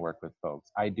direction work with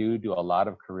folks. I do a lot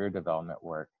of career development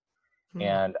work. Hmm.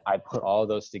 And I put all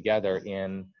those together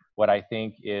in what I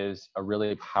think is a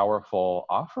really powerful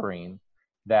offering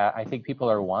that I think people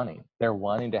are wanting. They're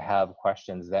wanting to have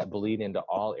questions that bleed into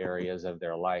all areas of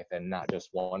their life and not just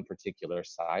one particular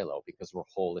silo, because we're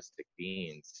holistic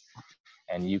beings.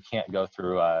 And you can't go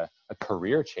through a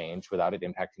career change without it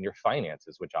impacting your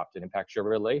finances, which often impacts your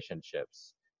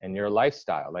relationships and your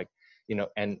lifestyle. Like,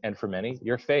 and for many,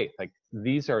 your faith. Like,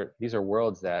 these are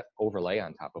worlds that overlay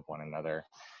on top of one another.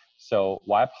 So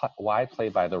why play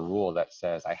by the rule that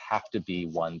says I have to be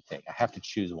one thing? I have to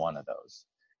choose one of those.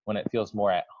 when it feels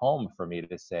more at home for me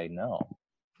to say no.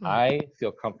 Hmm. I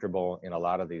feel comfortable in a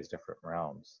lot of these different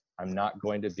realms. I'm not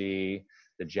going to be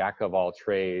the jack of all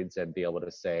trades and be able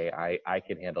to say I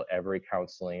can handle every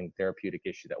counseling therapeutic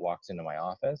issue that walks into my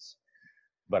office,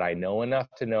 but I know enough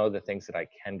to know the things that I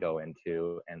can go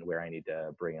into and where I need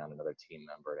to bring on another team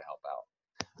member to help out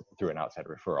through an outside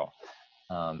referral.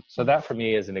 So that for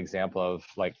me is an example of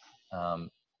like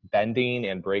bending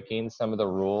and breaking some of the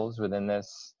rules within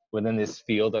this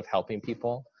field of helping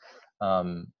people,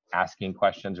 asking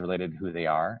questions related to who they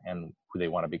are and who they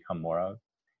want to become more of,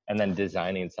 and then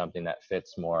designing something that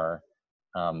fits more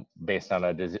based on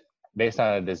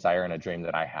a desire and a dream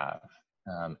that I have.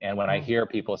 And when I hear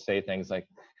people say things like,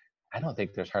 "I don't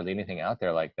think there's hardly anything out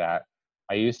there like that,"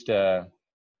 I used to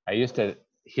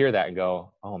hear that and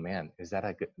go, "Oh man, is that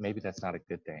a good? Maybe that's not a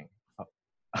good thing. Oh,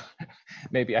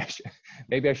 maybe I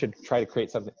should try to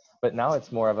create something." But now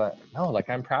it's more of a no. Like,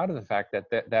 I'm proud of the fact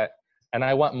that, and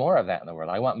I want more of that in the world.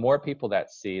 I want more people that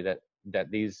see that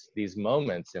these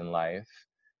moments in life,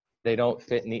 they don't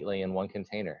fit neatly in one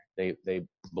container. They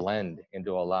blend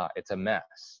into a lot. It's a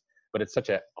mess, but it's such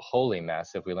a holy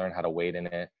mess if we learn how to wade in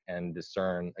it and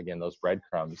discern again those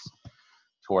breadcrumbs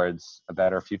towards a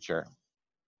better future.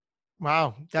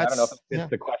 Wow, I don't know if that's it fits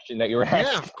the question that you were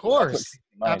asking. yeah, of course.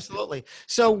 Absolutely.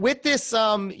 So with this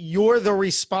you're the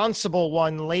responsible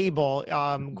one label,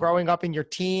 growing up in your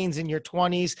teens and your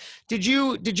 20s, did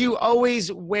you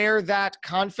always wear that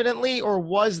confidently, or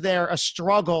was there a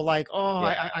struggle like, oh,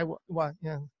 Yeah. what?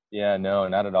 Yeah. Yeah, no,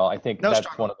 not at all. I think No that's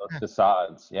struggle. one of those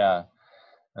facades. Yeah.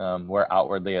 Where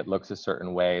outwardly it looks a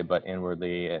certain way, but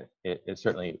inwardly it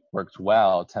certainly works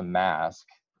well to mask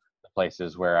the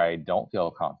places where I don't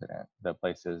feel confident, the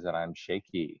places that I'm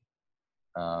shaky.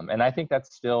 And I think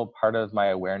that's still part of my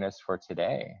awareness for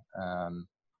today,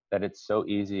 that it's so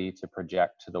easy to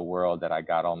project to the world that I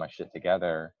got all my shit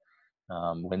together,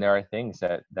 when there are things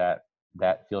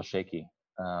that feel shaky,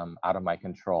 out of my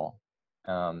control.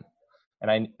 Um,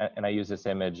 and I use this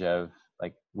image of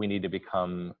like we need to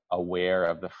become aware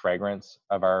of the fragrance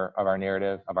of our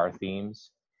narrative, of our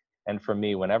themes. And for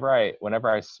me, whenever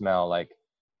I smell like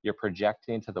you're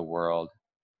projecting to the world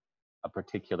a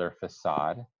particular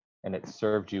facade and it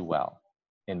served you well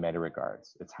in many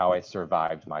regards. It's how I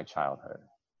survived my childhood,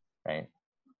 right?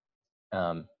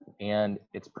 And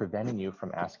it's preventing you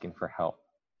from asking for help.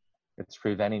 It's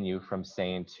preventing you from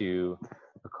saying to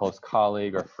a close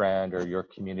colleague or friend or your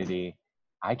community,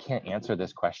 I can't answer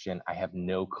this question. I have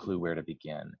no clue where to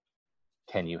begin.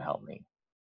 Can you help me?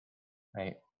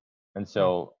 Right? And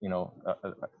so,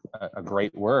 a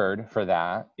great word for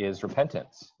that is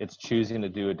repentance. It's choosing to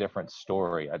do a different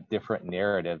story, a different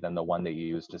narrative than the one that you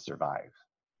used to survive,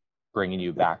 bringing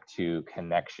you back to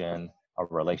connection, a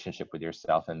relationship with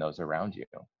yourself and those around you.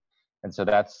 And so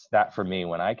that's that for me.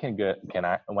 When I can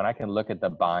look at the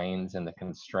binds and the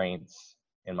constraints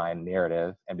in my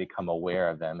narrative and become aware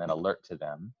of them and alert to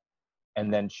them,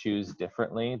 and then choose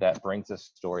differently, that brings a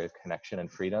story of connection and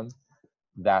freedom.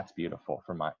 That's beautiful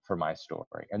for my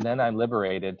story. And then I'm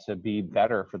liberated to be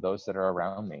better for those that are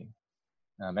around me.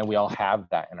 And we all have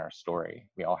that in our story.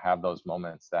 We all have those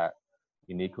moments that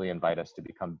uniquely invite us to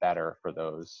become better for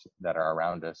those that are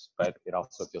around us. But it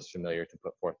also feels familiar to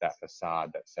put forth that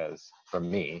facade that says, for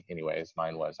me anyways,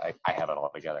 mine was, I have it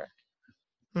all together,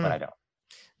 but I don't.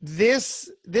 This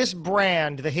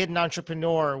brand, The Hidden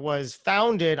Entrepreneur, was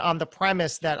founded on the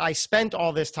premise that I spent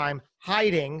all this time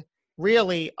hiding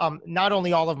really not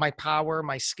only all of my power,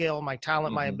 my skill, my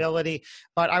talent, my ability,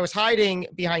 but I was hiding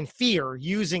behind fear,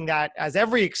 using that as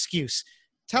every excuse.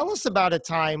 Tell us about a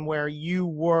time where you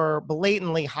were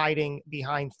blatantly hiding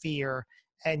behind fear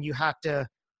and you had to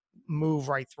move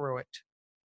right through it.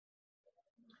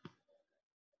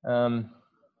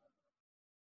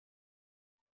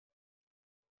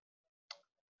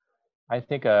 I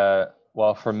think,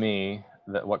 well, for me,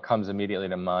 what comes immediately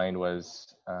to mind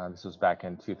was, this was back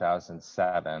in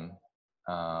 2007.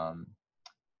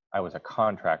 I was a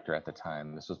contractor at the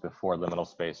time. This was before liminal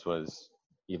space was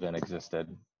even existed.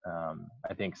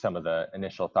 I think some of the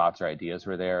initial thoughts or ideas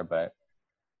were there, but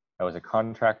I was a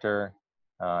contractor.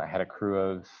 I had a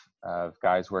crew of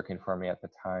guys working for me at the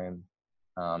time.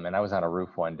 And I was on a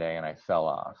roof one day and I fell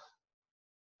off,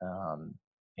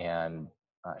 and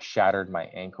shattered my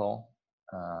ankle,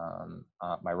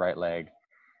 my right leg.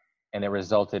 And it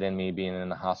resulted in me being in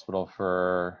the hospital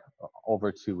for over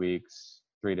 2 weeks,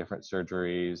 3 different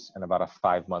surgeries, and about a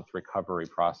 5-month recovery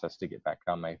process to get back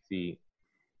on my feet.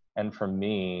 And for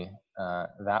me,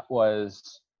 that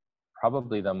was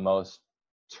probably the most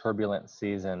turbulent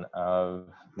season of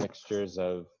mixtures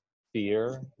of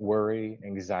fear, worry,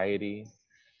 anxiety,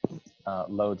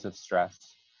 loads of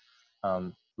stress.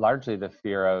 Largely the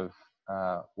fear of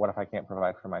what if I can't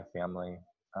provide for my family?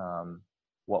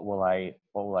 What will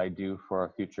I do for a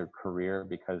future career,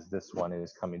 because this one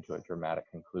is coming to a dramatic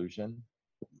conclusion,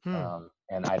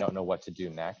 and I don't know what to do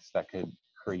next that could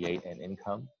create an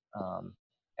income,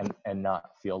 and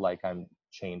not feel like I'm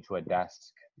chained to a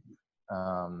desk,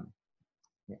 um,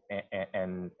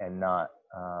 and not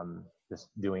just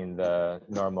doing the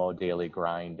normal daily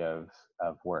grind of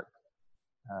work.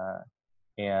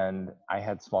 And I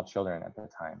had small children at the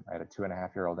time. I had a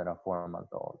 2.5-year-old and a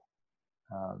 4-month-old,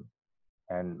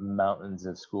 and mountains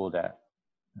of school debt.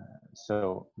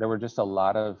 So there were just a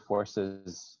lot of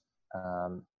forces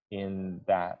in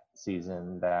that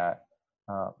season that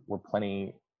were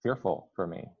plenty fearful for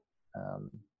me.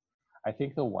 I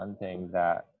think the one thing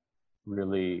that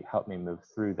really helped me move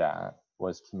through that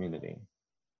was community.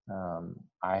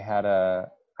 I had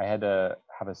to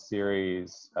have a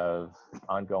series of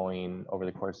ongoing, over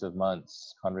the course of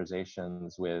months,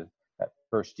 conversations with that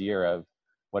first year of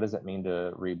what does it mean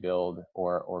to rebuild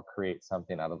or create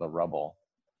something out of the rubble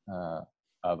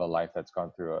of a life that's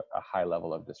gone through a high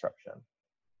level of disruption,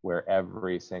 where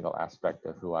every single aspect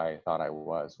of who I thought I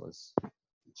was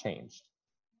changed.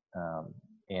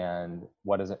 And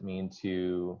what does it mean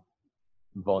to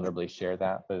vulnerably share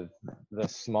that with the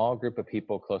small group of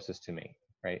people closest to me,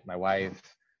 right? My wife,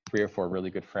 3 or 4 really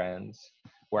good friends,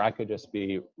 where I could just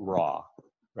be raw,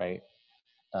 right?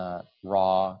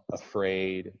 Raw,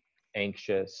 afraid,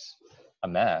 anxious, a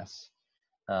mess.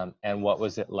 And what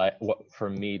was it like for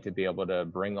me to be able to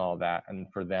bring all that, and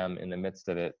for them in the midst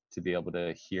of it to be able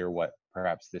to hear what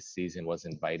perhaps this season was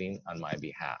inviting on my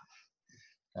behalf.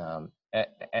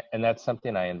 And that's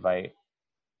something I invite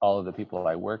all of the people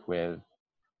I work with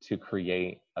to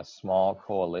create a small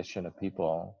coalition of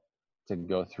people to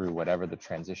go through whatever the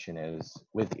transition is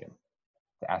with you,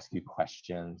 to ask you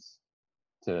questions,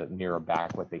 to mirror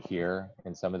back what they hear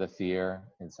and some of the fear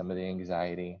and some of the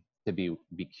anxiety, to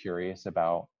be curious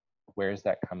about where is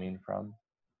that coming from,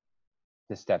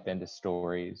 to step into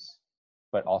stories,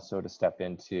 but also to step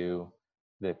into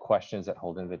the questions that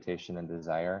hold invitation and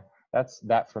desire.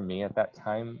 That for me at that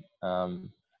time.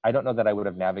 I don't know that I would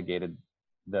have navigated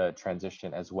the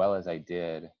transition as well as I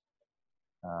did.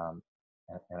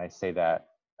 And I say that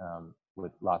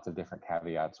with lots of different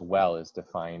caveats. Well is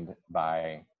defined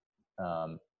by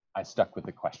I stuck with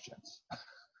the questions.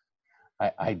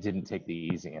 I didn't take the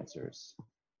easy answers.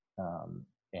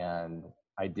 And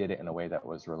I did it in a way that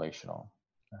was relational.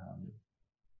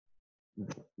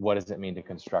 What does it mean to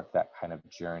construct that kind of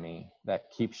journey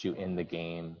that keeps you in the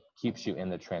game, keeps you in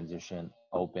the transition,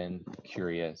 open,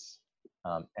 curious,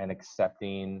 and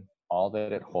accepting all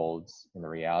that it holds in the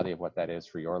reality of what that is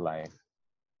for your life,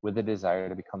 with the desire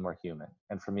to become more human.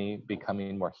 And for me,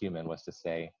 becoming more human was to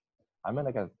say, I'm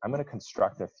gonna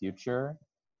construct a future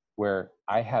where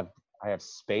I have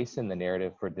space in the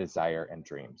narrative for desire and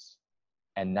dreams,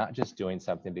 and not just doing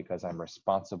something because I'm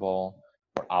responsible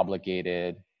or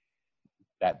obligated,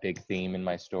 that big theme in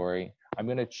my story. I'm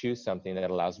going to choose something that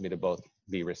allows me to both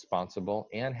be responsible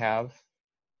and have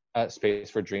space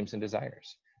for dreams and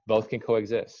desires. Both can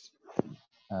coexist.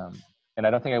 And I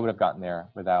don't think I would have gotten there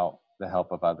without the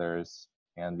help of others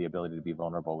and the ability to be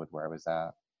vulnerable with where I was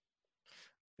at.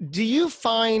 Do you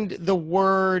find the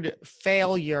word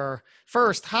failure,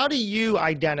 first, how do you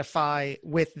identify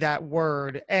with that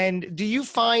word? And do you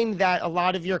find that a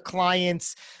lot of your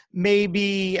clients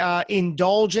maybe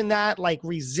indulge in that, like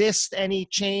resist any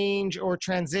change or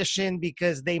transition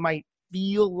because they might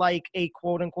feel like a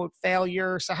quote unquote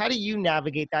failure? So how do you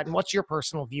navigate that? And what's your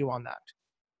personal view on that?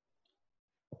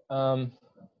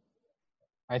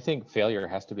 I think failure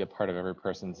has to be a part of every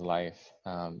person's life,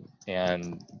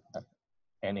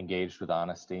 and engaged with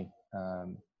honesty.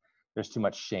 There's too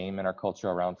much shame in our culture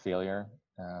around failure.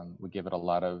 We give it a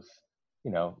lot of,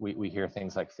 we hear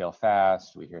things like fail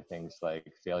fast. We hear things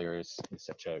like failure is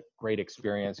such a great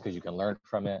experience because you can learn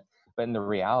from it. But in the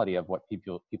reality of what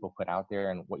people put out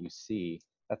there and what you see,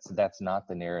 that's not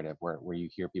the narrative where you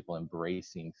hear people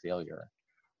embracing failure.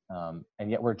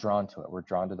 And yet we're drawn to it. We're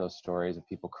drawn to those stories of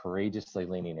people courageously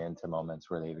leaning into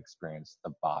moments where they've experienced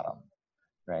the bottom,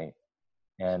 right?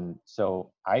 And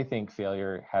so I think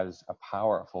failure has a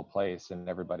powerful place in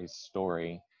everybody's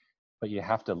story, but you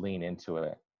have to lean into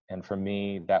it. And for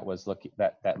me, that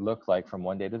looked like from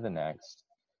one day to the next.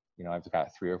 I've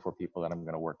got 3 or 4 people that I'm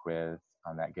going to work with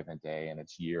on that given day, and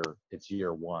it's year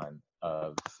 1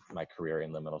 of my career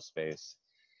in liminal space.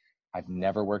 I've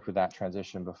never worked with that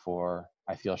transition before.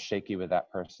 I feel shaky with that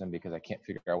person because I can't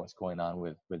figure out what's going on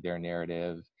with their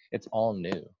narrative. It's all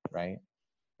new, right?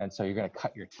 And so you're going to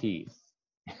cut your teeth.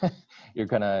 You're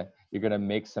gonna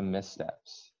make some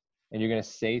missteps. And you're going to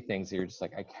say things that you're just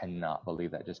like, I cannot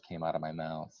believe that just came out of my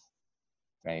mouth,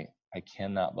 right? I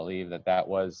cannot believe that that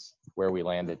was where we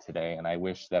landed today. And I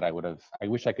wish that I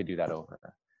wish I could do that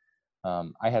over.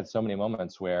 I had so many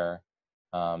moments where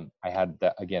I had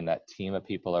that team of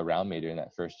people around me during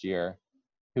that first year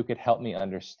who could help me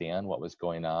understand what was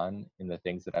going on in the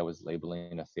things that I was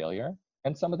labeling a failure.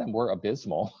 And some of them were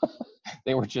abysmal.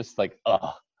 They were just like,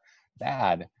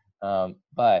 bad.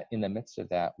 But in the midst of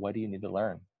that, what do you need to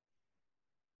learn?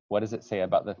 What does it say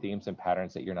about the themes and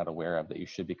patterns that you're not aware of that you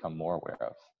should become more aware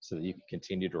of so that you can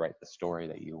continue to write the story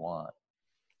that you want?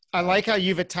 I like how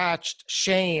you've attached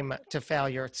shame to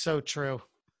failure. It's so true.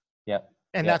 Yep.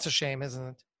 And that's a shame, isn't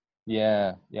it?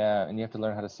 Yeah. And you have to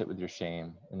learn how to sit with your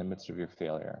shame in the midst of your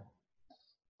failure.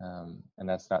 And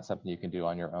that's not something you can do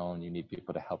on your own. You need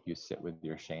people to help you sit with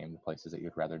your shame, the places that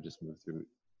you'd rather just move through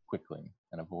quickly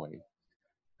and avoid.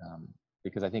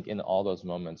 Because I think in all those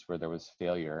moments where there was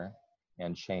failure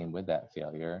and shame with that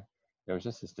failure, there was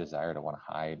just this desire to want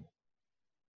to hide.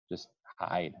 Just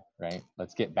hide, right?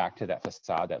 Let's get back to that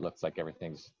facade that looks like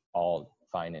everything's all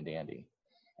fine and dandy.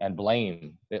 And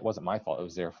blame, it wasn't my fault, it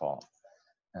was their fault.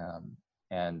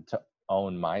 And to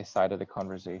own my side of the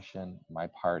conversation, my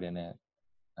part in it,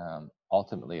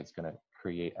 ultimately it's going to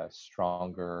create a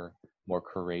stronger, more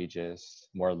courageous,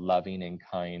 more loving and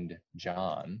kind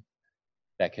John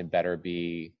that can better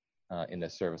be in the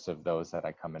service of those that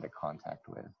I come into contact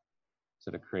with. So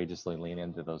to courageously lean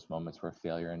into those moments where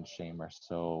failure and shame are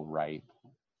so ripe,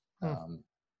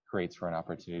 creates for an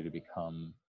opportunity to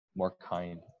become more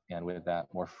kind, and with that,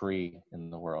 more free in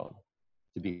the world,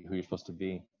 to be who you're supposed to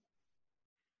be.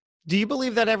 Do you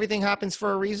believe that everything happens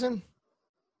for a reason?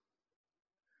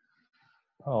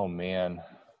 Oh man,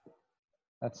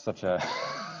 that's such a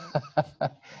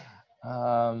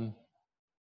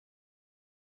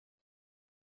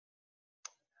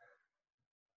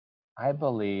I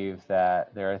believe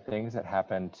that there are things that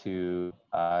happen to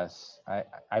us.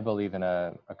 I believe in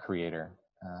a creator.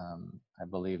 I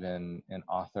believe in an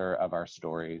author of our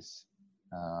stories.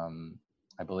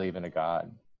 I believe in a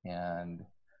God. And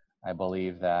I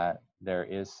believe that there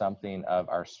is something of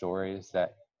our stories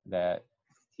that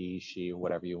he, she,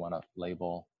 whatever you want to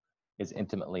label, is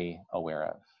intimately aware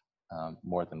of,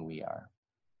 more than we are.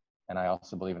 And I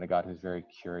also believe in a God who's very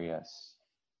curious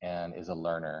and is a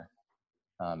learner,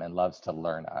 and loves to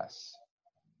learn us,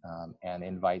 and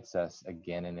invites us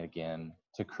again and again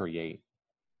to create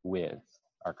with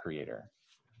our creator,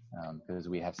 because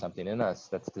we have something in us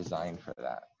that's designed for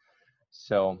that.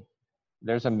 So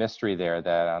there's a mystery there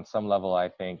that on some level I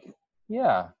think,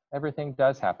 yeah, everything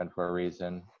does happen for a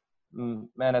reason.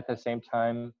 And at the same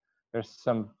time, there's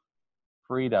some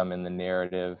freedom in the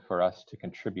narrative for us to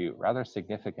contribute rather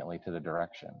significantly to the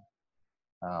direction.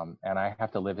 And I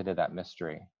have to live into that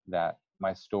mystery, that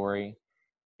my story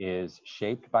is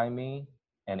shaped by me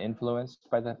and influenced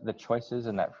by the choices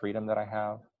and that freedom that I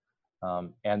have.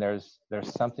 And there's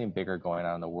something bigger going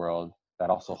on in the world that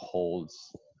also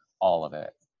holds all of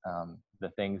it. The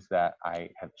things that I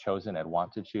have chosen and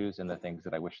want to choose, and the things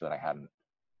that I wish that I hadn't.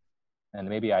 And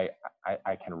maybe I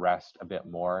can rest a bit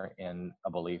more in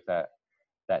a belief that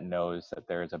knows that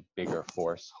there is a bigger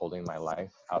force holding my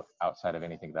life outside of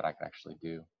anything that I can actually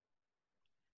do.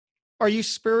 Are you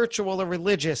spiritual or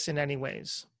religious in any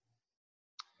ways?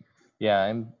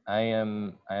 Yeah, I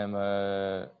am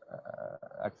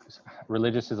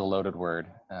religious is a loaded word.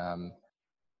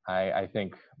 I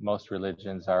think most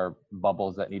religions are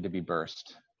bubbles that need to be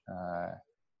burst.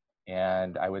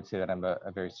 And I would say that I'm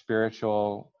a very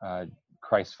spiritual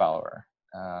Christ follower,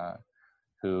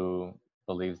 who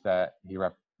believes that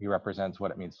he represents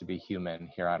what it means to be human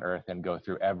here on earth and go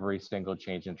through every single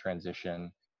change and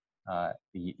transition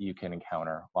you can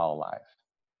encounter while alive,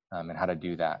 and how to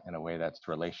do that in a way that's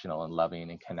relational and loving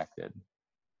and connected.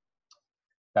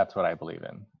 That's what I believe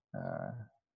in.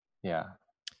 Yeah.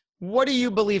 What do you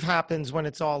believe happens when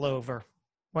it's all over,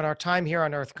 when our time here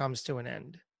on earth comes to an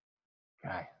end?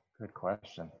 Guy, good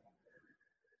question.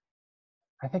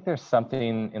 I think there's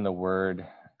something in the word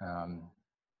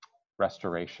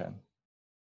restoration,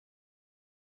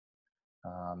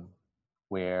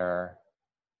 where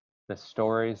the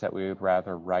stories that we would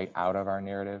rather write out of our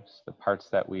narratives, the parts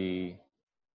that we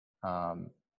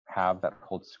have that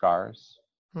hold scars,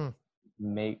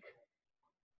 make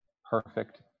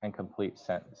perfect and complete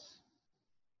sense,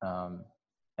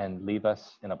 and leave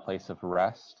us in a place of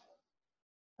rest,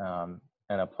 and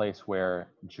a place where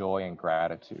joy and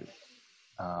gratitude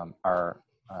are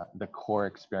the core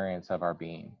experience of our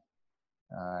being.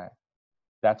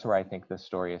 That's where I think this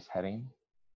story is heading.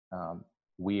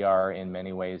 We are in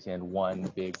many ways in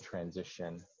one big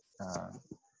transition,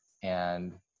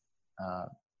 and uh,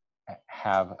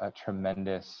 have a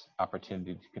tremendous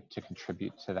opportunity to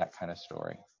contribute to that kind of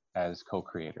story as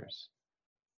co-creators,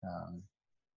 um,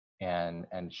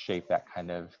 and shape that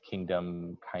kind of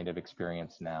kingdom kind of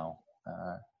experience now.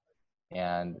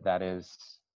 And that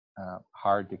is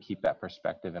hard to keep that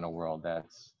perspective in a world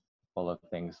that's full of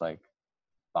things like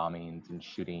bombings and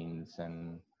shootings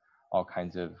and all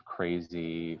kinds of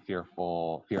crazy,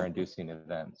 fear-inducing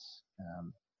events.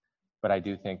 But I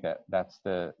do think that that's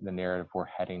the narrative we're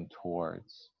heading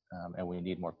towards, and we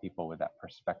need more people with that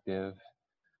perspective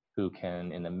who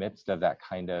can, in the midst of that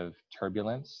kind of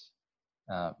turbulence,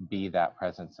 be that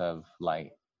presence of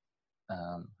light,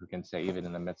 who can say, even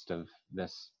in the midst of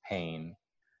this pain,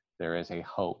 there is a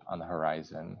hope on the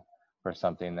horizon for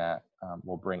something that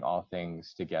will bring all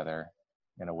things together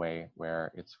in a way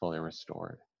where it's fully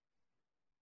restored.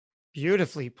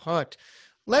 Beautifully put.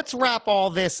 Let's wrap all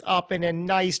this up in a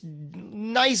nice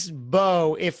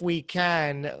bow, if we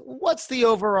can. What's the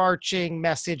overarching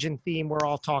message and theme we're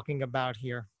all talking about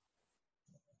here?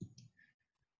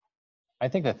 I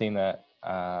think the theme that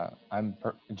I'm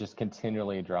just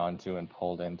continually drawn to and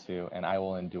pulled into, and I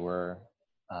will endure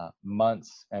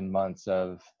months and months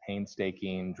of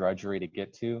painstaking drudgery to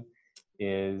get to,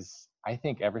 is I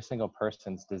think every single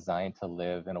person's designed to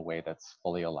live in a way that's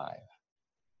fully alive.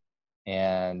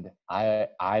 And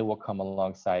I will come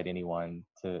alongside anyone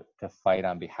to fight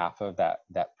on behalf of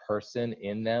that person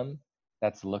in them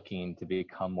that's looking to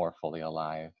become more fully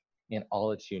alive in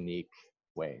all its unique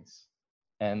ways.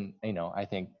 And I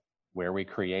think where we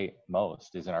create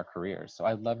most is in our careers. So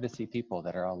I'd love to see people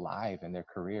that are alive in their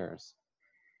careers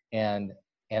and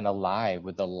alive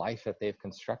with the life that they've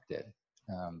constructed,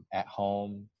 at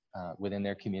home, within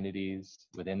their communities,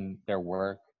 within their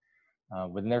work,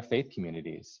 within their faith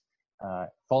communities.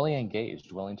 Fully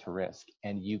engaged, willing to risk.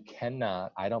 And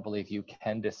I don't believe you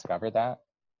can discover that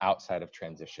outside of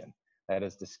transition. That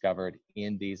is discovered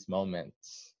in these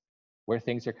moments where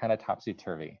things are kind of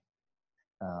topsy-turvy.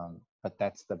 But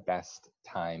that's the best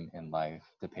time in life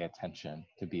to pay attention,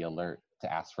 to be alert,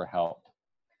 to ask for help,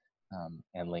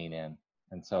 and lean in.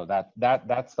 And so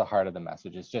that's the heart of the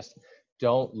message, is just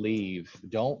don't leave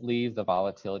the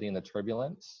volatility and the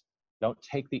turbulence. Don't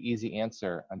take the easy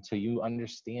answer until you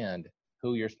understand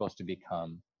who you're supposed to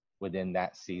become within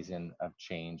that season of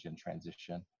change and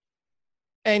transition.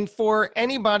 And for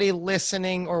anybody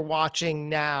listening or watching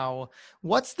now,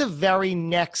 what's the very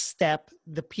next step,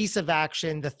 the piece of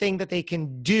action, the thing that they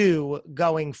can do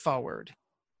going forward?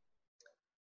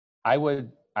 I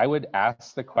would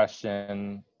ask the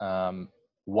question,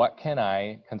 what can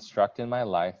I construct in my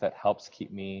life that helps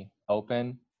keep me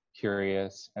open,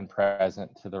 curious, and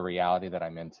present to the reality that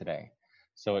I'm in today?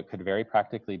 So it could very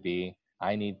practically be,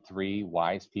 I need 3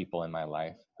 wise people in my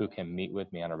life who can meet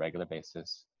with me on a regular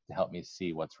basis to help me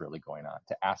see what's really going on,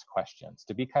 to ask questions,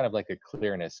 to be kind of like a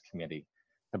clearness committee,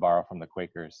 to borrow from the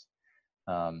Quakers.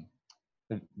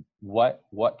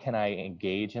 What can I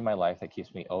engage in my life that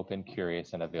keeps me open,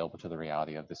 curious, and available to the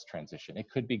reality of this transition? It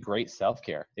could be great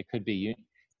self-care. It could be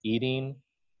eating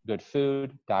good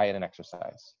food, diet, and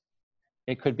exercise.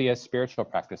 It could be a spiritual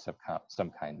practice of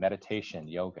some kind, meditation,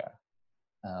 yoga.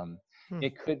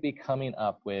 It could be coming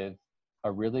up with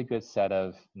a really good set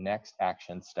of next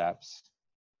action steps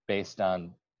based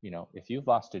on, if you've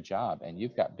lost a job and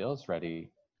you've got bills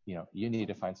ready, you need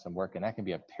to find some work, and that can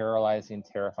be a paralyzing,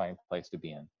 terrifying place to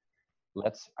be in.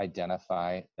 Let's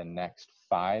identify the next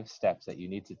 5 steps that you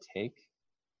need to take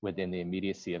within the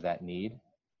immediacy of that need,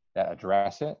 that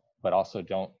address it, but also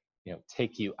don't,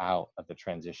 take you out of the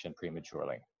transition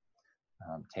prematurely.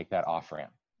 Take that off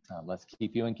ramp. Let's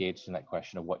keep you engaged in that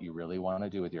question of what you really want to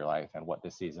do with your life and what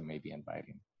this season may be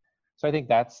inviting. So I think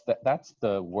that's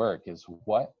the work, is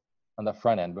what on the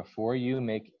front end, before you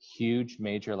make huge,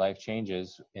 major life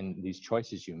changes in these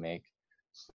choices you make,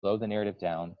 slow the narrative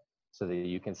down so that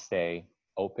you can stay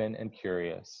open and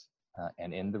curious,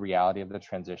 and in the reality of the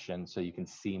transition, so you can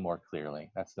see more clearly.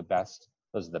 Those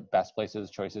are the best places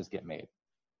choices get made.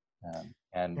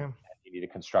 And you need to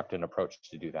construct an approach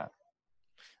to do that.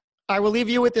 I will leave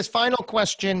you with this final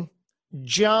question.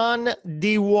 John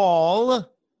D.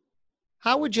 Wall,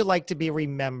 how would you like to be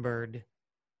remembered?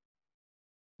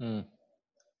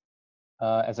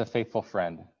 As a faithful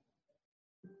friend.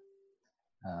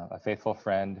 A faithful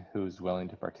friend who's willing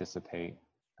to participate,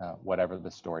 whatever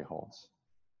the story holds.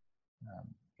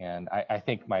 And I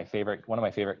think one of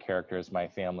my favorite characters, my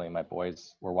family, my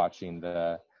boys were watching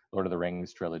the Lord of the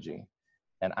Rings trilogy.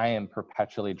 And I am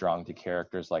perpetually drawn to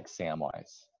characters like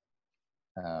Samwise,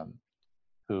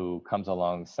 who comes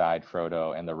alongside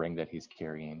Frodo and the ring that he's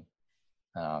carrying,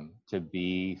 to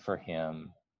be for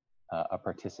him a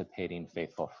participating,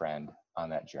 faithful friend on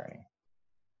that journey.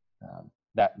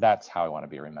 That's how I want to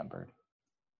be remembered.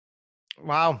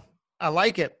 Wow. I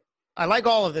like it. I like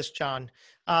all of this, John.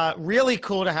 Really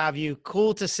cool to have you.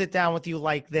 Cool to sit down with you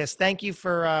like this. Thank you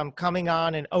for coming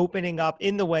on and opening up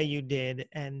in the way you did,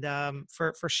 and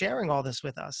for sharing all this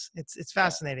with us. It's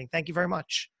fascinating. Thank you very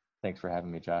much. Thanks for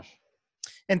having me, Josh.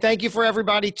 And thank you for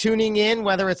everybody tuning in,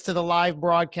 whether it's to the live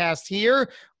broadcast here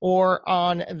or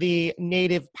on the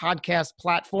native podcast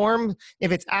platform.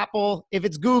 If it's Apple, if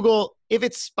it's Google, if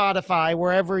it's Spotify,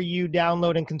 wherever you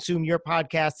download and consume your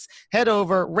podcasts, head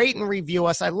over, rate and review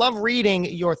us. I love reading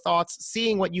your thoughts,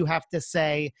 seeing what you have to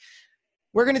say.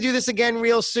 We're going to do this again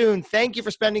real soon. Thank you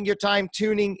for spending your time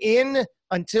tuning in.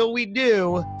 Until we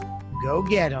do, go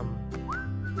get 'em.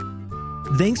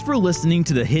 Thanks for listening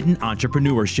to the Hidden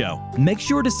Entrepreneur Show. Make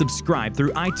sure to subscribe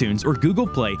through iTunes or Google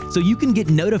Play so you can get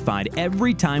notified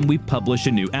every time we publish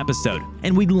a new episode.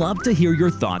 And we'd love to hear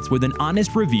your thoughts with an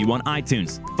honest review on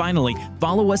iTunes. Finally,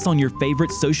 follow us on your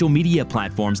favorite social media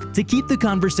platforms to keep the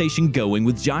conversation going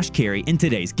with Josh Carey and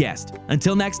today's guest.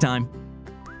 Until next time.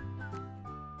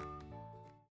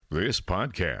 This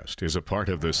podcast is a part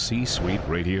of the C-Suite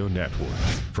Radio Network.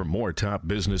 For more top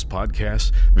business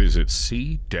podcasts, visit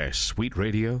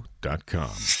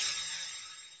c-suiteradio.com.